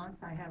some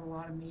months I had a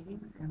lot of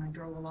meetings and I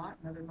drove a lot,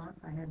 and other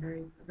months I had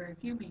very, very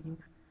few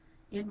meetings.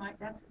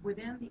 That's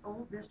within the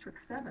old District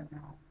 7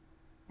 now,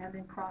 and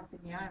then crossing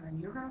the island.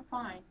 You're going to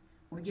find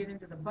when we get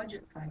into the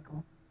budget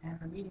cycle and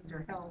the meetings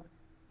are held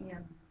in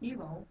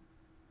Hilo,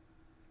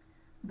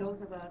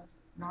 those of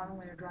us not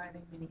only are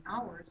driving many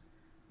hours,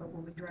 but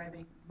we'll be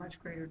driving much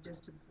greater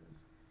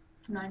distances.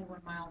 It's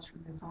 91 miles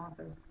from this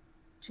office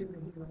to the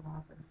Hilo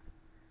office.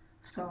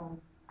 So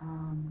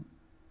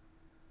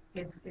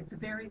it's a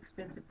very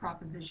expensive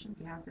proposition.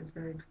 Gas is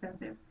very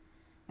expensive.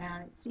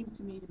 And it seems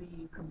to me to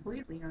be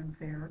completely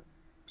unfair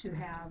to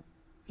have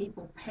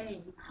people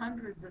pay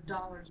hundreds of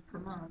dollars per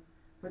month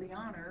for the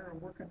honor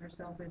of working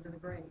themselves into the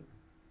grave.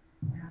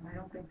 And I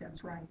don't think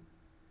that's right.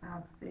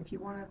 If you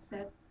want to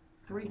set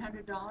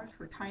 $300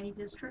 for tiny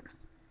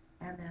districts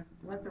and then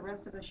let the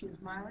rest of us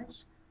use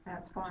mileage,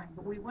 that's fine.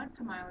 But we went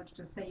to mileage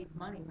to save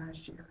money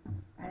last year,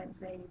 and it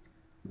saved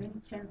many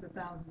tens of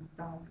thousands of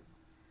dollars.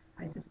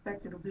 I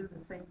suspect it'll do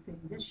the same thing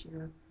this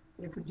year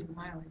if we do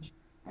mileage.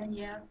 And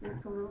yes,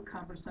 it's a little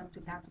cumbersome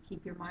to have to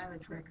keep your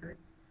mileage record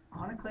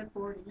on a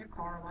clipboard in your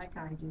car like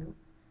I do,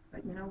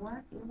 but you know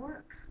what? It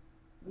works.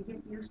 You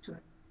get used to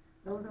it.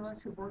 Those of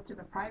us who worked in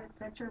the private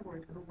sector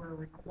who were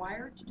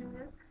required to do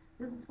this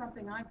is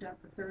something I've done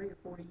for 30 or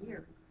 40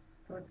 years.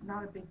 So it's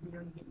not a big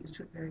deal. You get used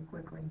to it very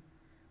quickly.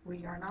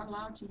 We are not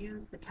allowed to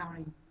use the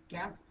county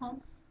gas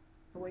pumps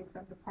the way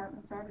some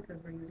departments are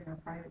because we're using our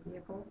private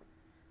vehicles.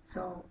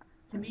 So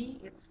to me,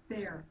 it's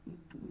fair.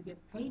 You get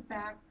paid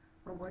back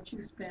for what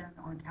you spend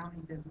on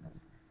county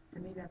business. To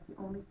me, that's the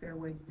only fair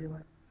way to do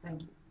it.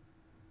 Thank you.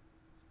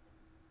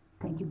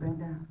 Thank you,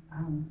 Brenda.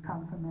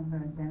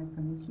 Councilmember Dennis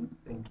Onishi.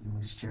 Thank you,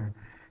 Ms. Chair.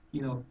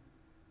 You know,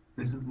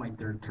 this is my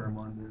third term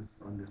on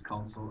this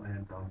council,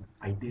 and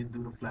I did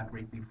do the flat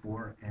rate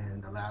before,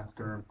 and the last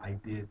term I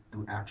did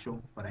do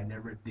actual, but I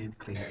never did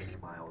claim any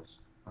miles.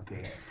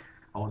 Okay,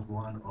 I was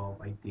one of,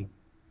 I think,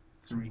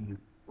 3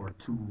 or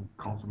 2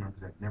 council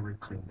members that never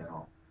claimed at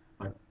all.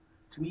 But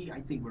to me,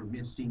 I think we're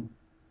missing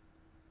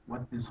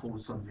what this whole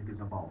subject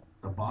is about.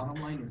 The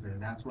bottom line is,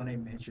 and that's what I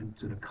mentioned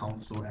to the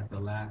council at the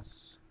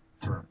last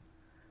term,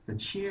 the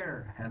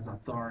chair has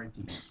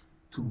authority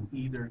to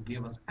either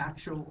give us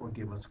actual or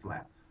give us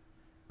flat.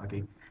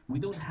 Okay, we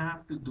don't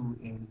have to do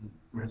any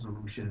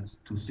resolutions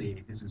to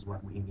say this is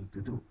what we need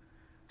to do.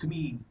 To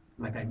me,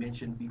 like I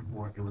mentioned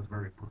before, it was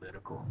very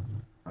political.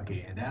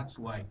 Okay, and that's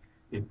why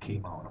it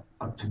came out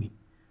up to me.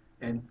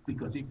 And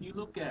because if you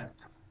look at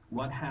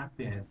what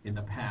happened in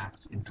the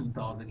past in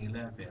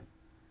 2011,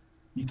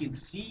 you can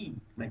see,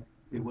 like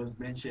it was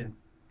mentioned,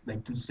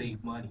 like to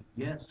save money.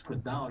 Yes,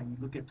 because now you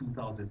look at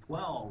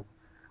 2012,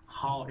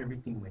 how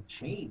everything would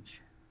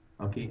change.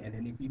 Okay, and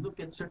then if you look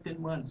at certain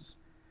months,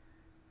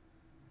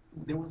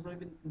 there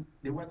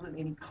wasn't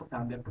any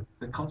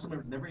the council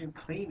members never even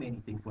claimed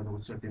anything for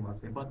those certain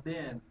months. But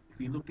then if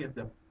you look at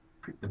the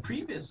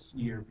previous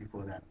year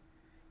before that,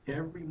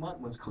 every month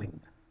was claimed.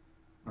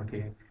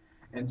 Okay,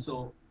 and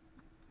so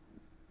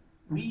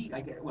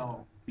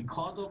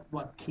because of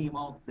what came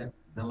out that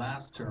the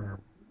last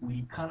term,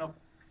 we kind of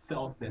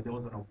felt that there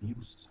was an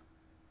abuse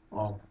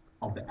of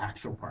the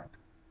actual part.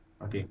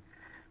 Okay,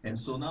 and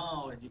so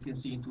now, as you can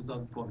see in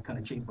 2012, it kind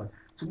of changed. But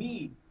to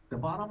me, the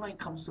bottom line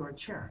comes to our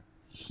chair.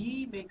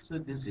 He makes the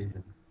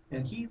decision,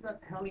 and he's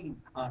not telling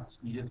us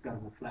you just gotta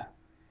go flat.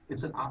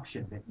 It's an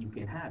option that you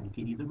can have. You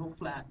can either go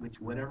flat, which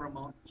whatever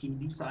amount he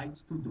decides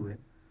to do it,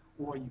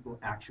 or you go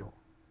actual.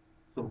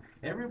 So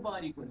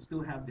everybody can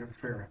still have their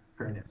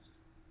fairness,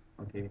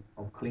 okay,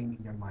 of claiming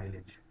your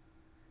mileage.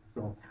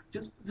 So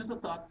just a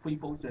thought for you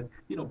folks that,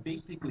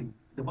 basically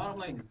the bottom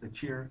line is the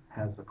chair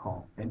has the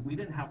call, and we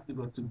didn't have to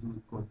go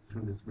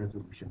through this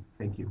resolution.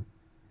 Thank you.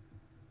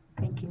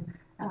 Thank you.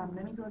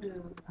 Let me go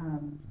to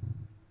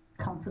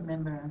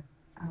Councilmember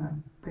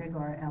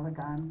Gregor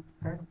Alagon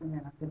first, and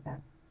then I'll get back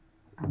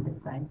on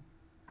this side.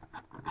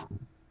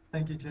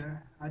 Thank you,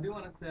 Chair. I do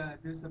want to say I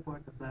do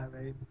support the flat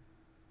rate.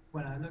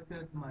 When I looked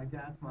at my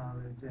gas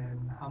mileage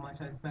and how much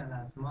I spent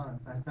last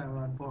month, I spent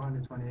around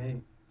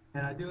 $428.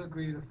 And I do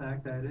agree with the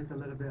fact that it is a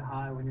little bit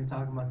high when you're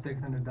talking about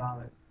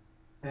 $600.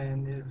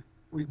 And if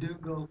we do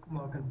go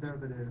more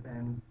conservative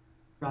and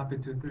drop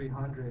it to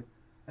 $300,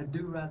 I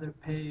do rather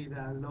pay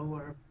that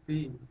lower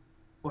fee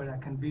for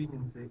that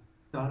conveniency,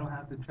 so I don't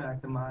have to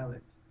track the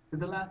mileage.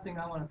 Because the last thing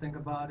I want to think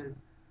about is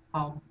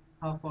how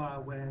far I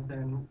went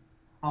and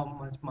how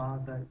much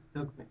miles I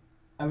took me.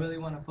 I really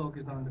want to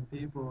focus on the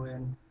people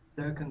and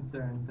their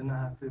concerns and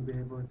not have to be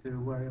able to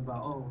worry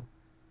about, oh,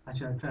 I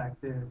should track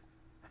this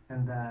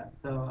and that.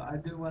 So I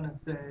do want to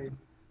say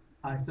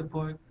I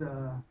support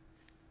the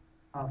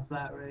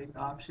flat rate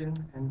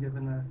option and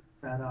giving us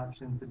that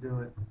option to do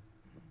it.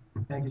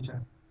 Thank you,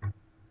 Chair.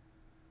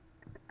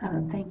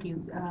 Thank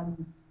you.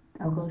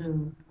 I'll go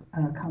to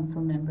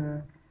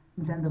Councilmember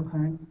Zendo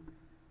Kern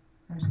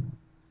first.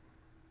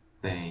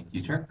 Thank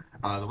you, Chair.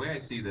 The way I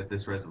see that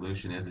this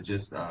resolution is,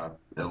 it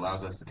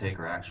allows us to take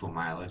our actual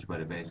mileage, but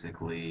it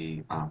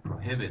basically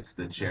prohibits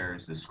the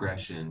chair's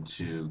discretion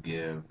to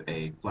give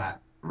a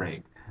flat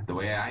rate. The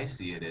way I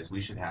see it is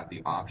we should have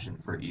the option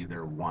for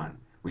either one.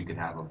 We could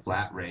have a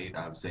flat rate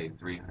of, say,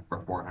 $300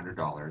 or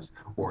 $400,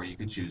 or you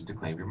could choose to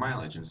claim your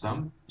mileage. And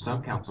some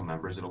council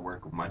members, it'll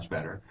work much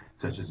better,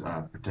 such as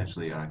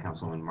potentially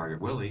Councilwoman Margaret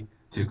Willey,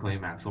 to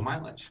claim actual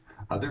mileage.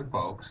 Other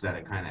folks that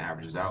it kind of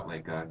averages out,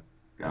 like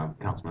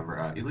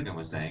Councilmember Iligan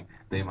was saying,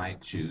 they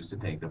might choose to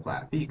take the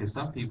flat fee because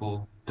some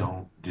people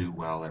don't do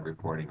well at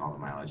reporting all the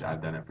mileage.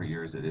 I've done it for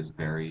years. It is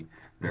very,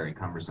 very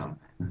cumbersome.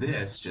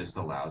 This just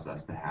allows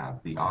us to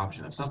have the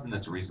option of something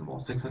that's reasonable.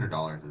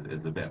 $600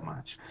 is a bit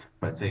much,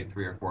 but say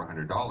 $300 or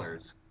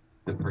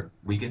 $400,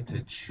 we get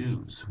to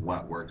choose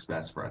what works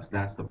best for us.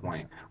 That's the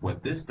point.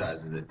 What this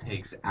does is it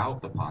takes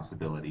out the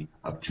possibility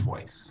of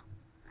choice.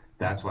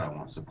 That's why I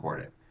won't support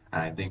it.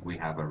 And I think we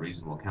have a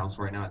reasonable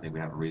council right now. I think we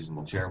have a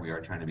reasonable chair. We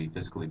are trying to be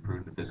fiscally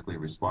prudent and fiscally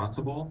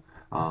responsible.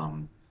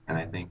 And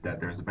I think that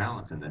there's a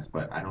balance in this,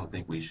 but I don't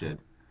think we should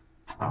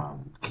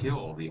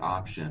kill the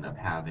option of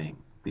having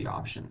the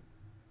option.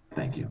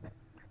 Thank you.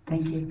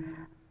 Thank you.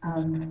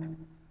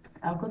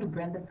 I'll go to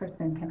Brenda first,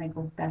 then can I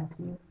go back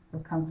to you? So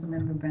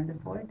Councilmember Brenda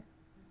Ford.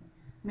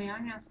 May I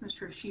ask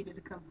Mr. Ishida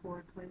to come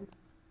forward, please?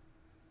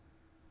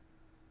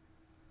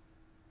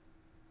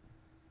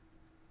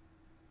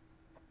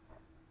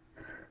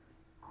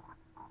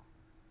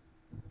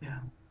 Yeah.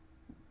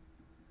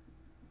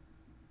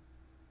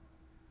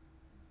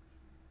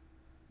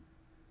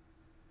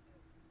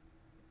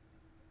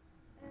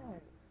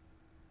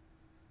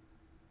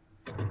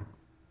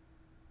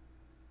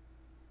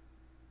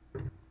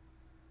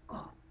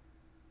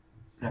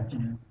 Good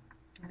afternoon.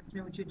 Good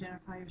afternoon. Would you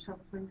identify yourself,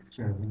 please?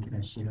 Chair Lincoln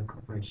Ishida,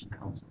 Corporation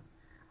Counsel.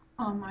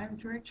 I would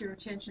direct your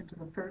attention to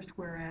the first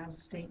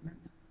whereas statement,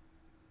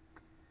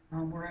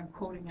 where I'm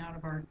quoting out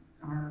of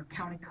our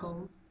county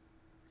code,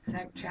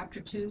 chapter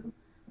 2,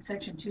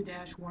 section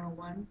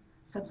 2-101,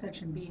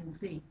 subsection B and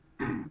C.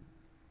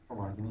 Hold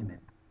on, give me a minute.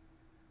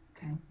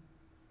 Okay.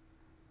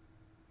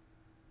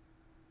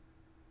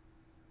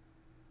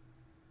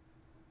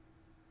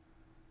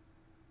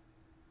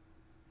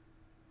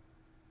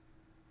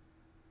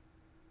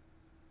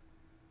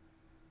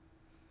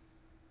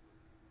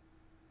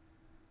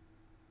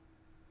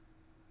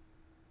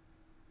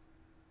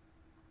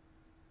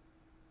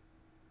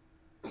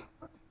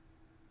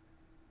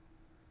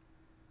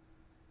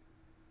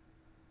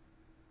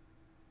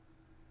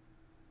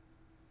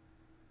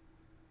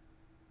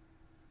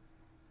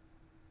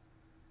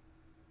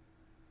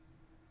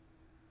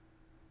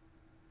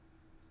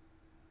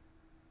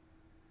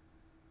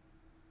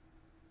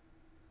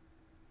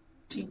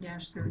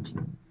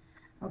 -13.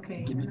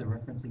 Okay. Give me the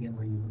reference again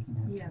where you're looking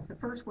at. Yes, the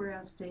first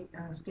whereas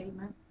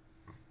statement.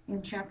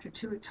 In chapter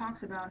 2, it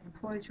talks about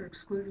employees who are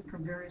excluded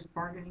from various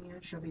bargaining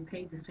units shall be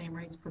paid the same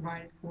rates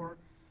provided for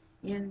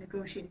in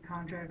negotiated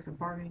contracts of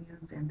bargaining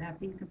units, and that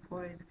these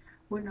employees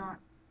would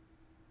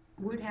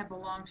have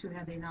belonged to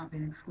had they not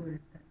been excluded.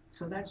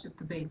 So that's just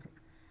the basic.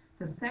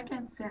 The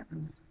second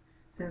sentence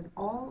says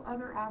all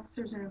other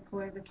officers and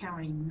employees of the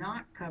county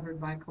not covered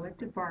by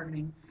collective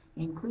bargaining,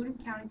 including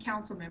county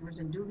council members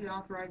and duly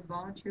authorized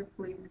volunteer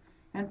police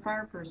and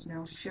fire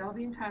personnel, shall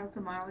be entitled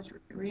to mileage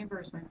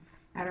reimbursement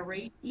at a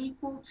rate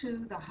equal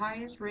to the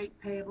highest rate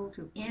payable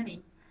to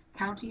any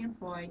county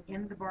employee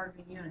in the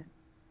bargaining unit.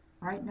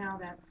 Right now,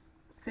 that's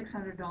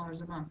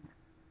 $600 a month.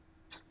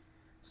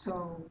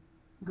 So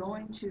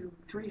going to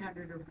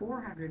 $300 or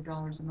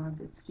 $400 a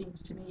month, it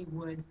seems to me,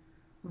 would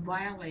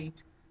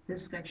violate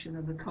this section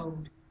of the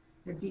code.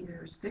 It's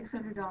either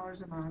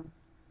 $600 a month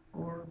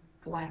or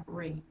flat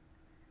rate.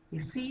 The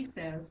C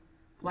says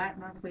flat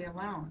monthly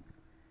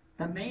allowance.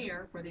 The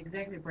mayor for the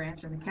executive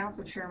branch and the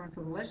council chairman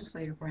for the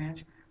legislative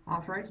branch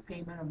authorize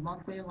payment of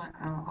monthly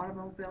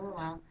automobile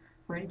allowance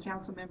for any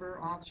council member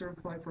or officer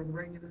employed for the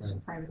regular use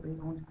of privately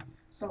owned.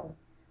 So,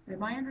 in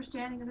my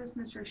understanding of this,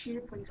 Mr.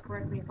 Ishida, please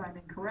correct me if I'm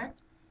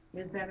incorrect,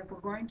 is that if we're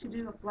going to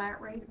do a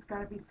flat rate, it's got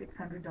to be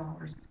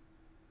 $600.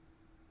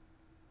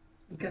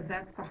 Because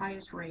that's the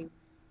highest rate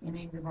in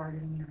any of the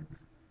bargaining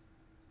units.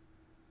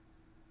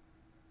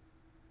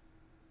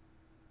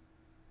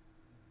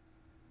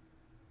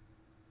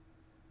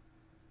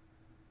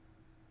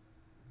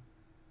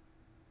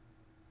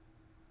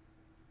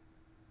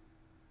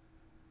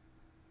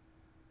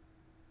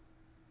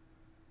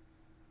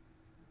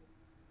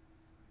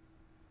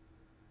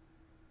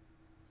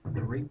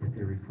 The rate that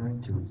they're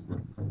referring to is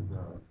the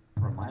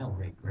per mile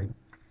rate, right?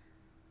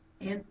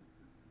 And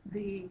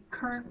the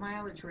current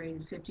mileage rate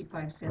is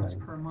 55 cents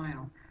per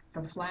mile.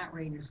 The flat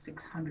rate is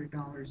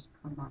 $600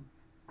 per month.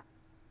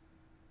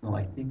 No,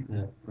 I think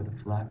that for the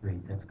flat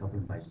rate, that's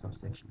governed by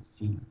subsection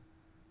C,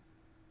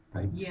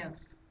 right?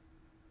 Yes.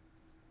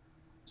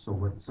 So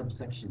what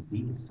subsection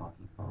B is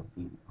talking about,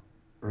 the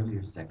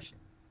earlier section,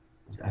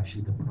 is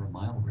actually the per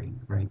mile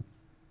rate, right?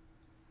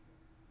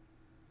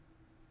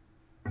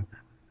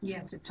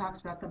 Yes, it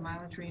talks about the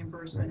mileage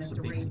reimbursement Right, at so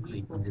the rate basically,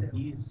 equal under to.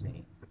 B is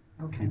saying,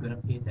 if Okay. you're gonna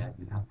pay that,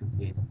 you have to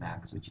pay the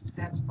max, which is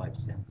 55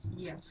 cents.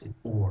 Yes.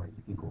 Or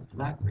you can go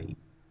flat rate,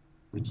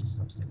 which is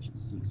subsection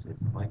C, so it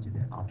provides you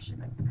that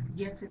option, I think.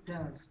 Yes, it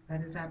does.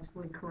 That is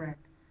absolutely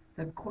correct.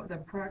 The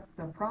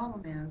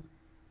problem is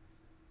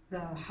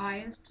the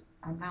highest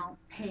amount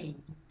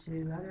paid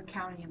to other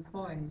county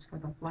employees for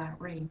the flat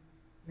rate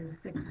is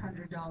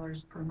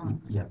 $600 per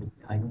month. Yeah, but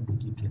I don't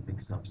think you can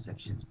mix up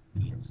sections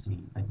B and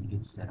C. I think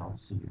it's set out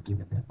so you're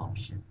given that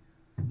option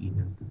to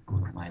either go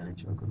to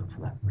mileage or go to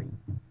flat rate.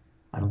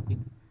 I don't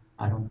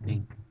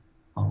think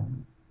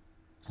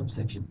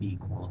subsection B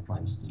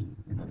qualifies C.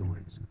 In other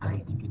words, I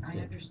don't think it says.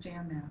 I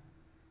understand that.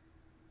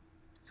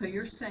 So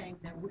you're saying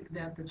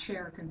that the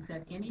chair can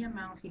set any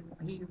amount he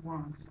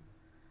wants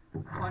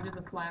under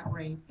the flat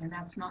rate, and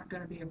that's not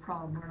going to be a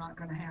problem. We're not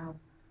going to have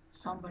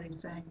somebody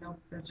saying,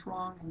 nope, that's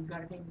wrong, and you've got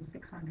to pay me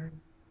 $600.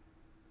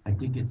 I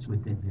think it's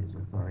within his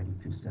authority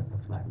to set the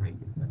flat rate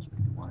if that's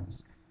what he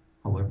wants.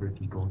 However, if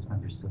he goes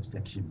under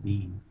subsection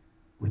B,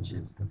 which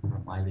is the per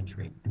mileage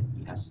rate, then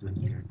he has to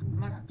adhere to the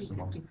Must be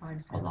maximum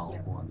 55 cents, allowable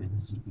yes. under the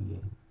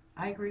CBA.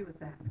 I agree with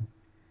that.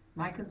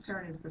 My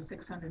concern is the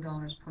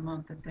 $600 per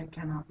month, that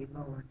cannot be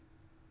lowered.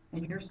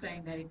 And you're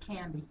saying that it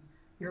can be.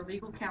 Your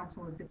legal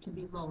counsel is it can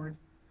be lowered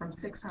from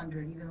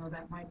 $600, even though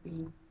that might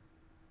be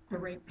the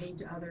rate paid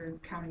to other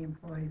county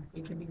employees.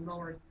 It can be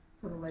lowered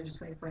for the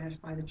legislative branch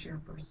by the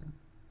chairperson.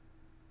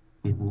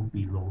 It will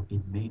be low.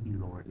 It may be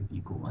lower if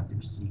you go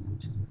under C,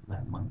 which is the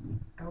flat monthly.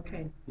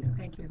 Okay, Yeah.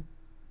 Thank you.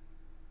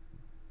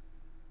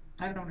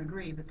 I don't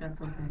agree, but that's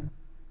okay.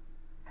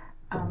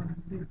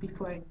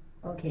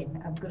 Okay,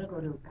 I'm gonna go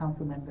to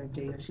Councilmember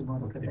Jay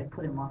Yoshimoto because I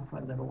put him off for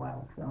a little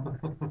while, so.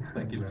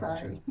 Thank you, Madam Chair.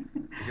 Sorry.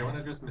 Okay, I want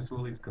to address Ms.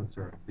 Willie's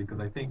concern, because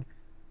I think,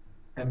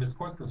 and Ms.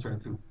 Ford's concern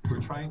too, we're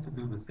trying to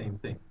do the same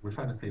thing. We're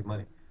trying to save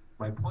money.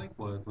 My point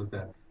was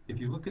that if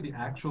you look look at the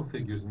actual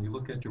figures and you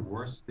look at your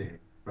worst day,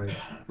 right?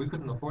 We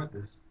couldn't afford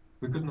this.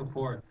 We couldn't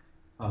afford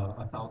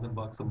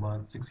 $1,000 a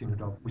month,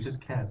 $1,600. We just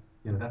can't.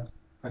 You know, that's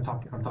I'm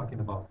talking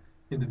about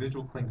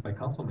individual claims by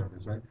council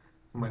members, right?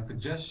 So my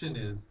suggestion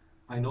is,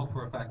 I know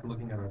for a fact,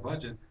 looking at our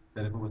budget,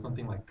 that if it was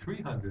something like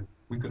 300,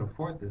 we could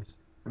afford this.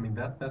 I mean,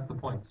 that's the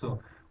point.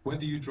 So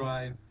whether you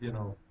drive,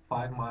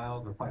 5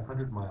 miles or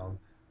 500 miles,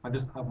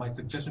 my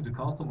suggestion to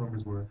council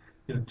members were,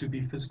 to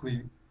be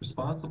fiscally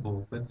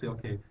responsible. Let's say,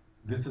 okay,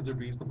 this is a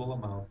reasonable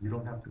amount. You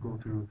don't have to go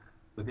through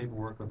the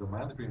paperwork of the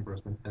mileage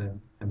reimbursement, and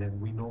then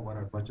we know what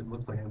our budget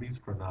looks like, at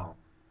least for now.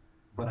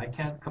 But I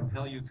can't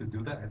compel you to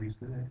do that. At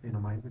least,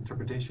 my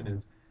interpretation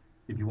is,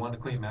 if you want to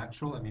claim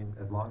actual, I mean,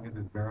 as long as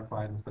it's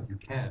verified and stuff, you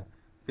can.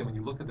 Okay, when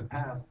you look at the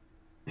past,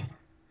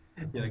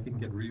 it can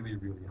get really,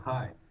 really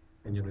high,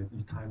 and you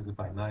times it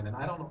by 9. And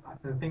I don't know.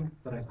 The thing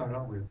that I started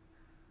out with,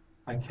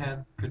 I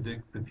can't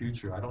predict the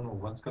future. I don't know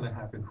what's going to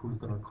happen, who's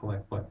going to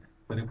collect what.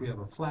 But if we have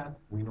a flat,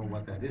 we know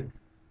what that is.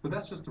 But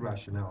that's just the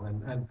rationale.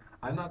 And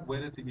I'm not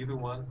wedded to either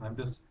one. I'm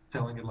just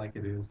telling it like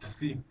it is to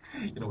see,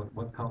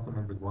 what council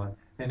members want.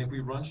 And if we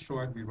run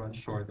short, we run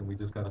short, and we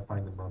just got to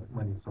find the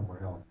money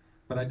somewhere else.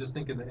 But I just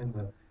think in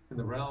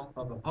the realm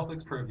of the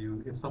public's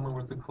purview, if someone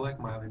were to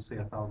collect mileage, say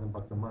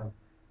 $1,000 a month,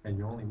 and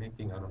you're only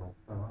making, I don't know,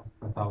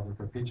 1,000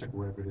 per paycheck,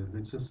 whatever it is,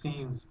 it just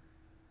seems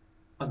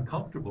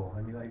uncomfortable.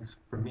 I mean, like,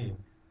 for me.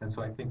 And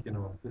so I think,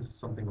 this is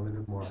something a little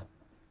bit more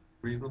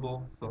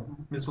reasonable. So,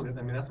 Ms. Williams,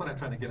 I mean, that's what I'm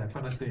trying to get. I'm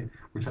trying to say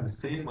we're trying to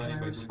save money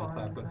by doing the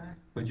flat,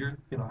 but you're,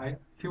 I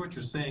hear what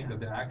you're saying, that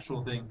the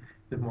actual thing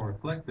is more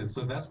reflective.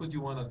 So if that's what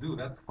you want to do,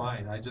 that's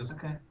fine. I just,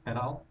 and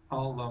I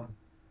want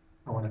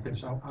to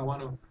finish.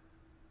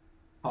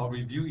 I'll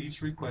review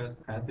each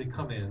request as they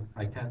come in.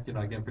 I can't,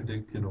 again,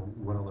 predict,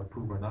 what I'll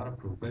approve or not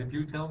approve. But if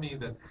you tell me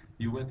that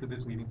you went to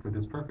this meeting for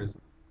this purpose,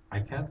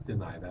 I can't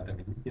deny that. I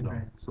mean,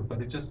 Right. So,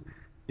 but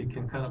it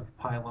can kind of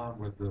pile on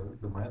with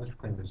the mileage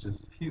claim is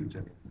just huge. I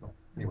mean, so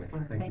anyway,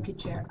 Thank you,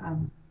 Chair.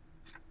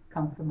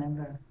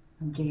 Councilmember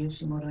Jay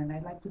Yoshimoto, and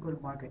I'd like to go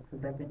to Margaret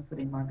because I've been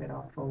putting Margaret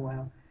off for a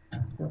while.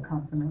 So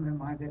Councilmember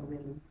Margaret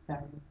Willie,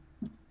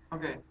 sorry.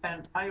 Okay,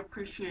 and I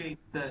appreciate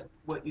that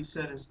what you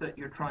said is that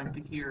you're trying to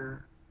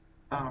hear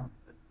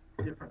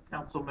different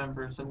council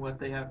members and what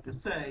they have to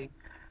say.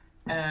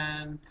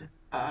 And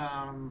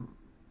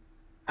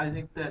I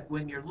think that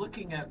when you're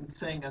looking at and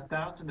saying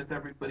 1,000, if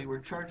everybody were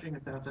charging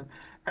 1,000,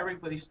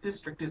 everybody's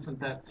district isn't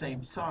that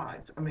same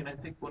size. I mean, I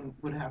think one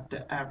would have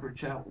to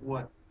average out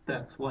what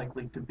that's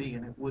likely to be,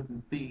 and it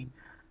wouldn't be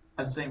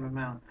a same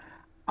amount.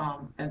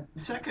 And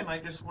second, I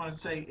just want to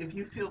say, if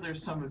you feel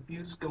there's some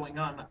abuse going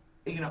on,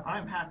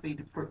 I'm happy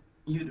for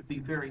you to be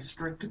very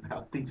strict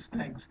about these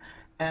things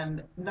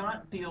and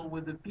not deal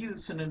with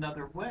abuse in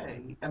another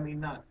way. I mean,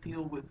 not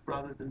deal with,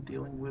 rather than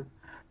dealing with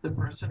the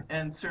person.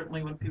 And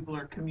certainly when people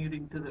are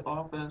commuting to the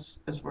office,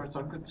 as far as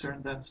I'm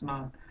concerned, that's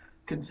not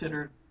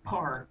considered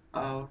part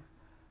of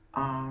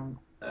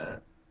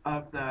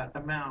that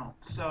amount.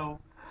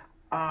 So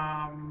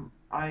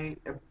I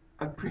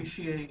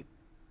appreciate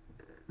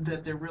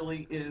that there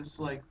really is,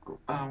 like,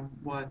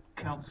 what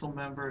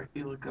Councilmember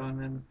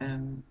Iligan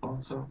and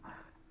also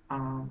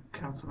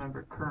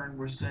Councilmember Kern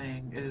were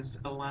saying, is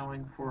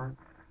allowing for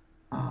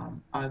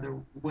either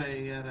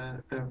way at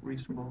a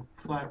reasonable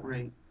flat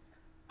rate.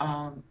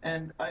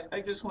 And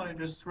I just want to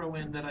just throw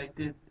in that I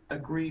did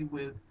agree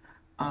with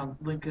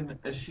Lincoln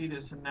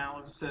Ashida's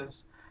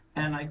analysis,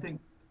 and I think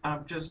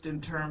just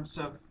in terms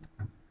of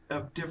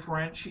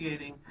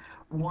differentiating,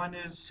 one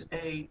is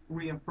a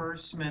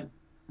reimbursement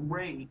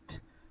rate,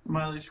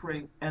 mileage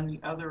rate, and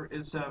the other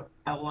is a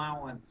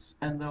allowance,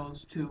 and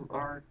those two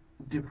are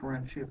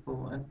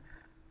differentiable, and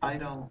I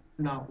don't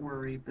not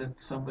worry that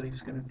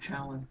somebody's going to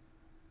challenge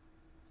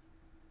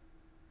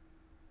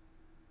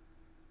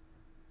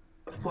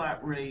a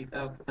flat rate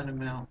of an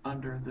amount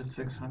under the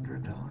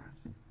 $600.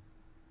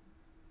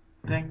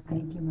 Thank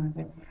you,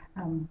 Margaret.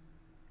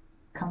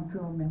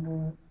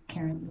 Councilmember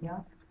Karen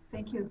Eoff.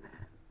 Thank you.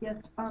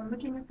 Yes,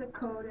 looking at the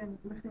code and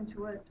listening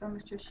to what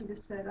Mr. Ashida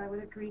said, I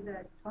would agree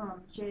that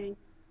Jay,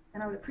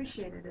 and I would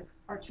appreciate it if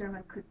our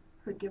chairman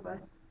could give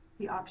us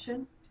the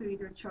option to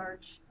either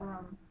charge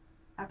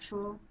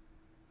actual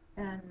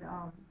and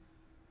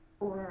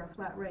or a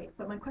flat rate.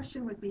 But my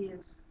question would be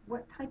is,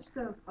 what types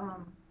of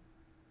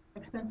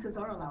expenses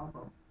are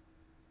allowable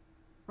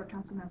for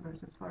council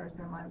members as far as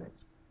their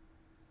mileage?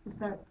 Is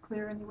that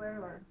clear anywhere,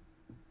 or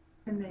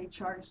can they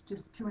charge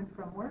just to and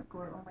from work,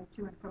 or only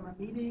to and from a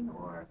meeting,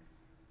 or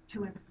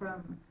to and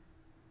from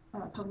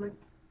public?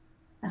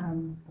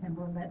 And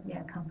we'll let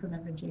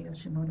Councilmember Jay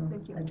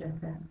Yoshimoto address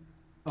that.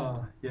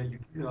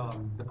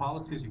 The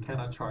policy is you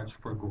cannot charge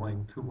for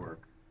going to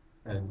work,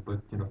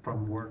 but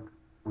from work,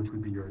 which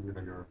would be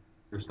your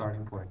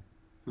starting point,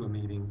 to a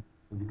meeting,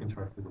 and you can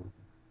charge for those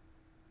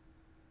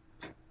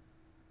things.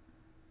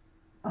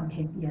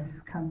 Okay.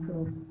 Yes,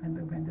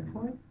 Councilmember Brenda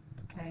Ford.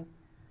 Okay.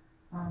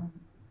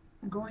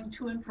 Going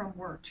to and from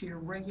work to your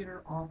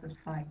regular office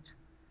site,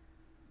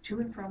 to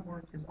and from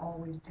work is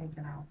always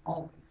taken out,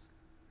 always.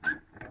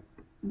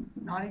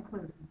 Not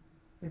included.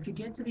 If you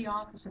get to the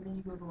office and then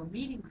you go to a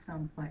meeting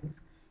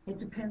someplace, it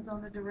depends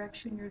on the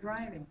direction you're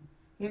driving.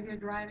 If you're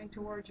driving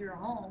towards your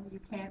home, you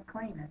can't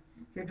claim it.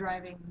 If you're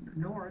driving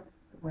north,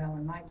 well,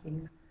 in my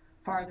case,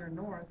 farther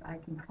north, I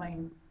can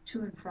claim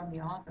to and from the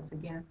office.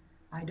 Again,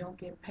 I don't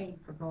get paid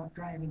for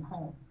driving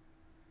home.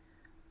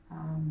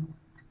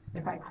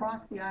 If I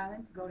cross the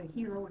island to go to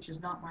Hilo, which is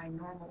not my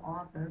normal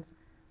office,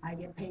 I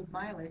get paid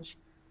mileage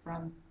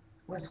from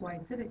West Hawaii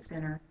Civic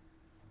Center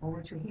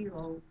over to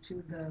Hilo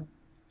to the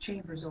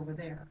chambers over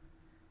there.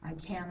 I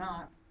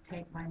cannot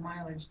take my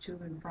mileage to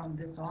and from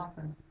this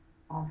office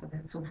off of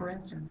it. So for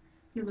instance,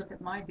 if you look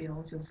at my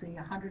bills, you'll see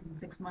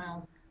 106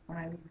 miles when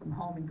I leave from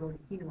home and go to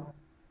Hilo,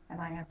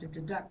 and I have to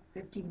deduct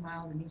 15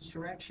 miles in each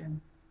direction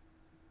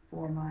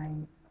for my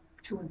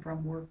to and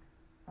from work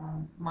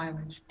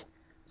mileage.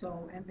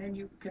 So, and then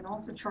you can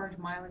also charge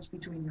mileage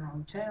between your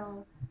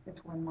hotel.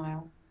 It's 1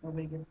 mile.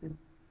 Nobody gets the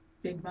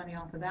big money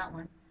off of that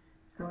one.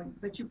 So,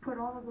 but you put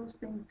all of those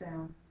things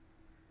down.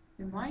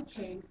 In my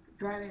case,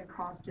 driving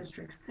across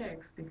District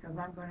 6, because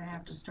I'm going to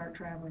have to start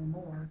traveling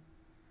more,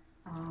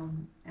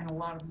 and a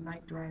lot of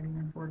night driving,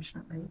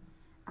 unfortunately,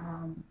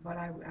 but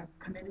I've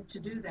committed to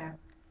do that.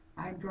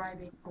 I'm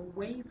driving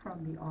away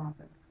from the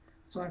office.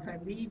 So if I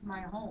leave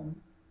my home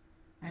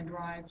and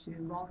drive to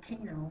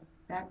Volcano,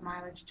 that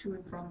mileage to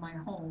and from my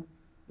home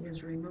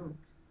is removed.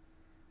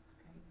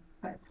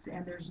 Okay?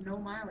 And there's no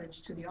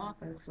mileage to the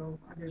office, so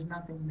there's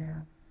nothing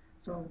there.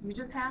 So you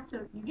just have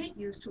to, you get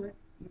used to it,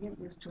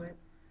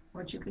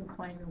 what you can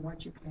claim and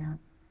what you can't.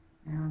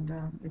 And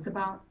it's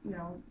about,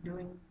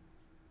 doing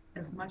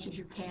as much as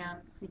you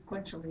can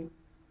sequentially,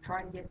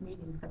 try to get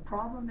meetings. The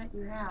problem that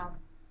you have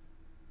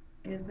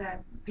is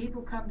that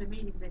people come to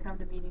meetings, they come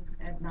to meetings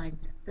at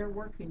night. They're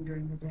working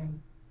during the day.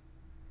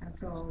 And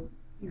so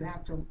you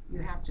have to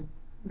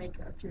make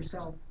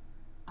yourself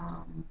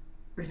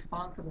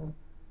responsible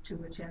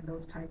to attend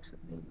those types of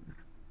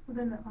meetings. Well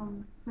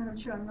then, Madam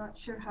Chair, I'm not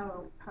sure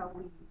how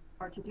we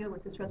are to deal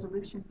with this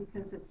resolution,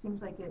 because it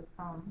seems like it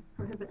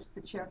prohibits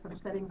the chair from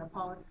setting the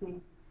policy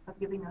of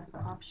giving us the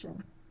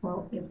option.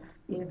 Well,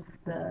 if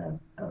the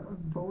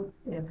vote,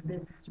 if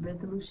this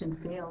resolution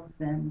fails,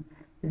 then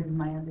it is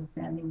my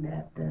understanding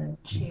that the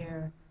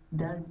chair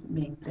does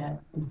make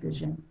that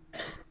decision.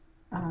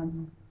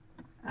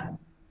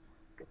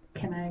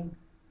 Can I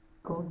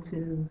go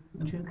to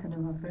Drew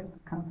Kanuma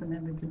first,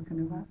 Councilmember Drew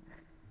Kanuma?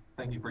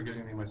 Thank you for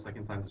giving me my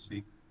second time to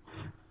speak.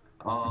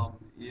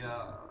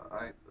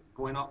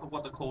 Going off of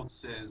what the code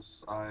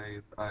says,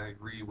 I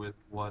agree with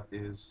what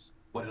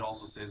it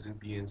also says in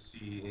B and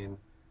C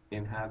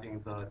in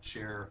having the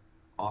chair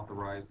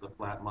authorize the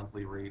flat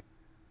monthly rate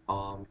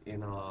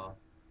in a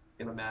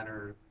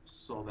manner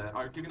so that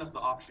are giving us the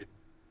option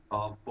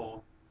of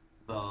both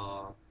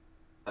the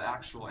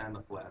actual and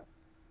the flat.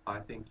 I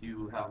think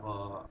you have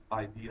an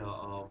idea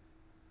of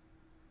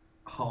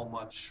how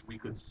much we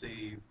could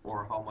save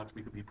or how much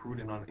we could be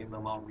prudent in the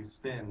amount we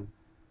spend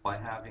by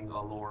having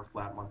a lower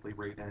flat monthly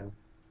rate and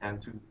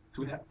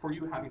for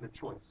you having the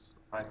choice.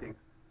 I think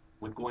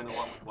with going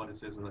along with what it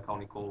says in the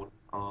county code,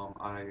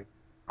 I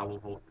will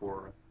vote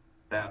for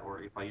that,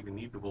 or if I even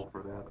need to vote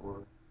for that,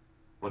 or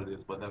what it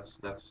is. But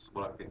that's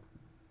what I think.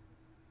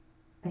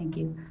 Thank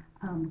you.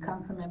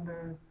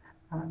 Councilmember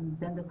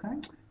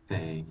Zendokern?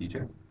 Thank you,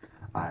 Chair.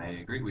 I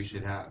agree. We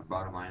should have,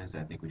 bottom line is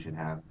I think we should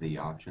have the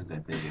options. I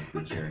think if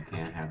the chair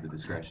can have the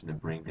discretion to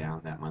bring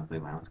down that monthly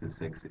allowance, because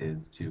 6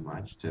 is too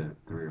much, to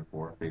 3 or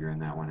 4, figuring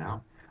that one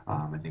out.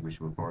 I think we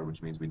should move forward,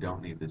 which means we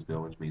don't need this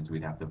bill, which means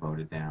we'd have to vote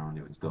it down.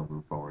 It would still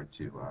move forward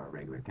to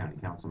regular county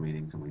council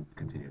meetings, and we'd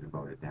continue to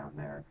vote it down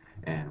there.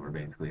 And we're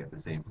basically at the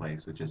same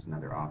place with just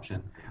another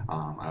option.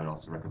 I would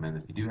also recommend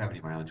that if you do have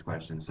any mileage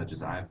questions, such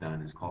as I've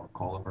done, is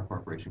call up our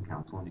corporation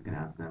counsel, and you can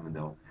ask them, and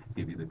they'll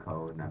give you the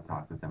code. And I've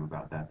talked with them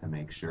about that to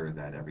make sure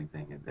that every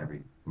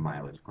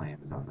mileage claim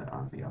is on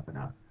the up and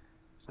up.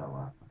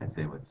 So I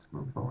say let's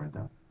move forward,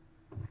 though.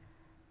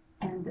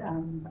 And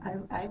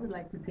I would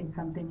like to say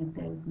something if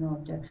there's no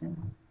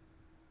objections.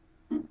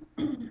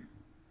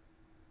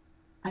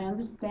 I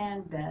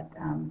understand that,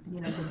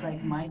 just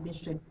like my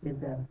district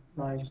is a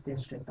large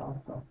district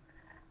also.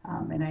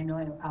 And I know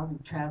I'll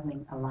be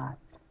traveling a lot.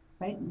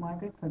 Right,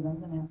 Margaret? Because I'm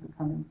going to have to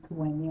come to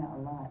Waimea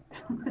a lot.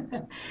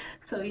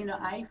 So,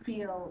 I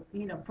feel,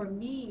 for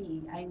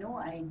me, I know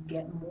I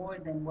get more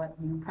than what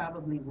you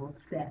probably will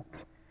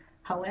set.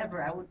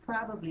 However, I would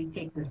probably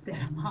take the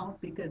set amount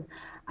because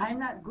I'm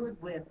not good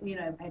with,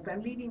 if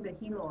I'm leaving the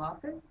Hilo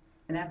office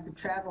and I have to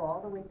travel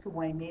all the way to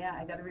Waimea,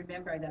 I got to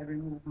remember I got to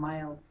remove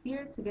miles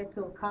here to get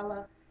to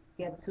Ocala,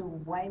 get to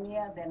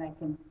Waimea, then I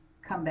can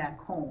come back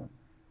home.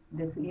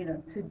 This,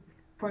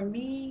 for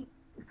me,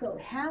 so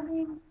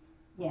having,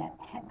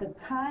 the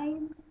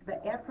time,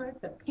 the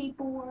effort, the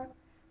paperwork,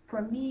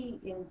 for me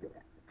is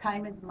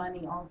time is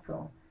money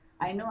also.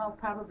 I know I'll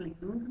probably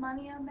lose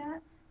money on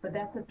that, but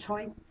that's a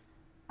choice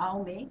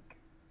I'll make,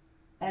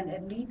 and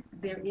at least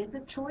there is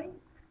a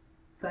choice.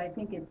 So I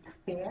think it's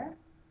fair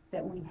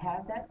that we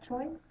have that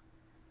choice,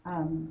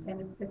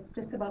 and it's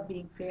just about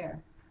being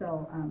fair.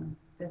 So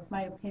that's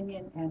my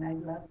opinion, and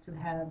I'd love to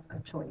have a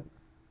choice.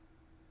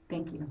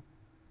 Thank you.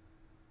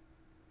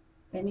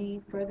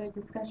 Any further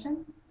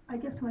discussion? I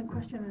guess my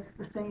question is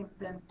the same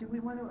then. Do we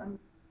want to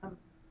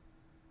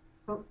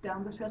vote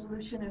down this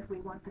resolution if we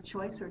want the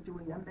choice, or do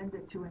we amend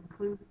it to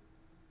include?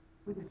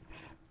 We just,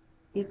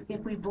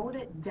 If we vote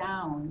it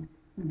down,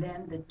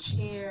 then the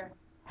chair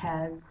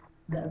has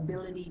the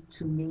ability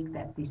to make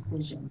that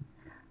decision.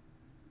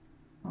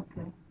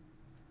 okay.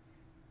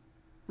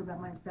 So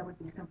that would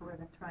be simpler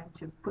than trying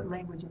to put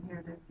language in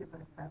here to give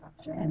us that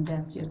option. And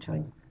that's your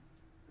choice.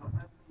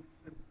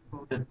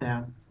 Vote it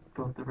down,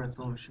 vote the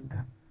resolution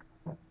down.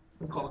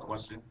 Call the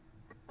question.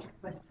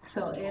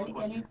 So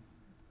any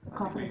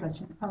call for the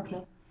question?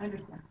 Okay, I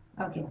understand.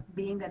 okay.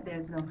 Being that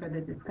there's no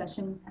further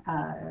discussion,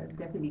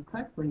 Deputy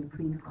Clerk, will you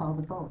please call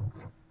the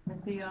vote?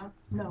 Ms. Young?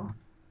 No.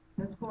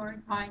 Ms.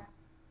 Ford? Aye.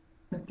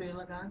 Mr.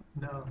 Ilagan?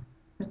 No.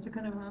 Mr.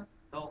 Kanuha?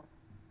 No.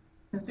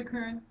 Mr.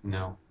 Kern?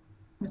 No.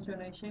 Mr.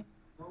 Oneshi?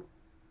 No.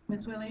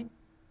 Ms. Willie?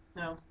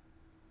 No.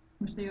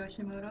 Mr.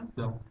 Yoshimoto?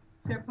 No.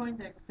 Chair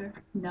Poindexter?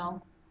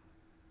 No.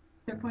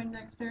 Chair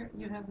Poindexter,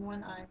 you have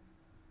one aye.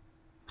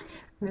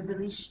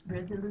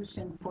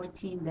 Resolution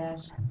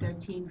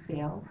 14-13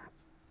 fails.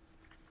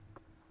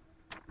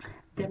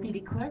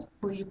 Deputy Clerk,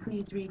 will you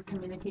please read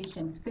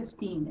Communication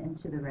 15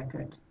 into the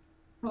record?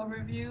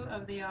 Overview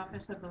of the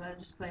Office of the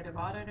Legislative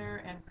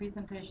Auditor and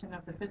presentation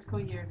of the fiscal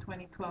year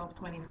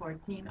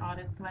 2012-2014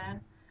 audit plan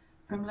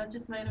from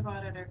Legislative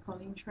Auditor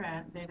Colleen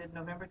Trant, dated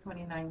November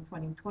 29,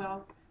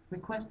 2012,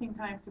 requesting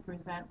time to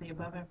present the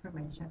above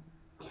information.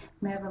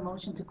 May I have a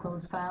motion to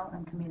close file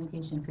on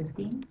Communication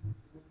 15?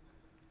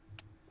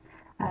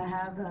 I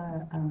have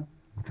a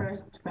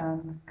first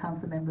from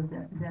Councilmember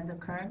Zenda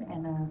Kern,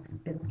 and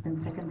it's been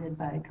seconded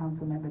by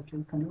Councilmember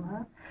Drew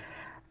Kanuha.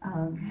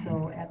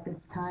 So at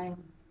this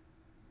time,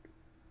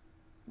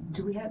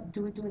 do we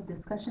do a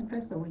discussion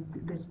first, or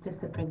there's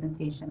just a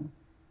presentation,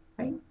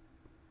 right?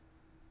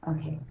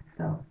 Okay,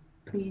 so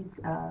please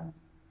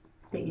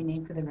state your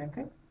name for the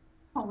record.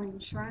 Colleen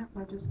Trant,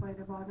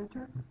 Legislative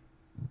Auditor.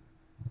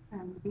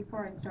 And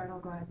before I start, I'll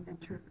go ahead and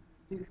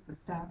introduce the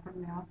staff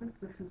from the office.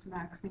 This is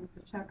Maxine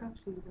Pacheco.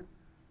 She's an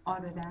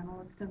audit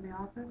analyst in the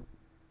office.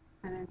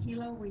 And in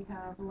Hilo, we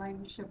have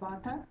Lane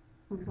Shibata,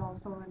 who's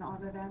also an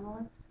audit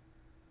analyst,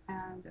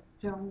 and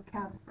Joan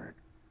Casberg.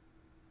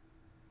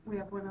 We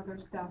have one other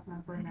staff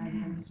member in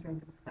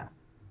administrative staff.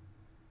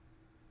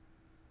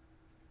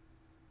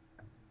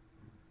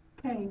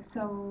 Okay,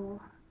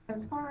 so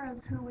as far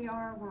as who we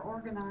are, we're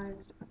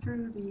organized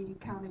through the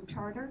county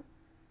charter.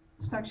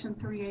 Section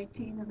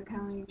 318 of the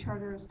county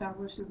charter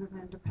establishes an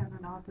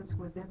independent office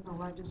within the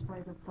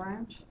legislative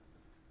branch.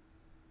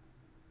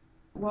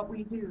 What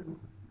we do,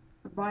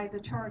 by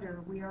the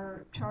charter, we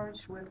are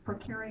charged with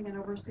procuring and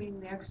overseeing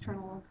the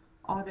external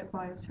audit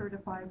by a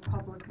certified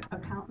public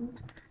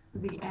accountant,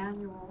 the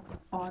annual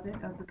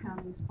audit of the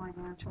county's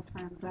financial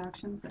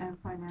transactions and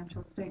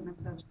financial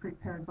statements as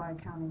prepared by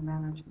county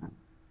management.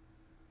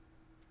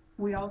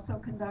 We also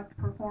conduct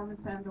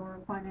performance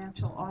and/or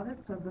financial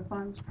audits of the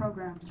funds,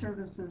 programs,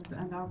 services,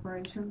 and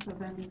operations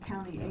of any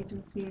county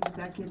agency,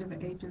 executive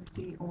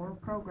agency, or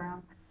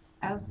program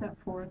as set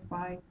forth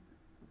by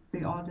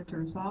the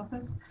auditor's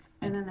office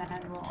in an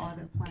annual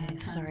audit plan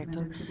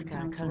transmitted to the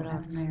council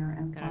and mayor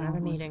and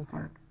filed with the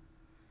clerk.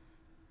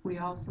 We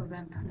also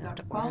then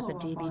conduct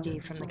follow-up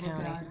audits to look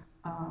at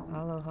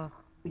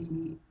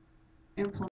the implementation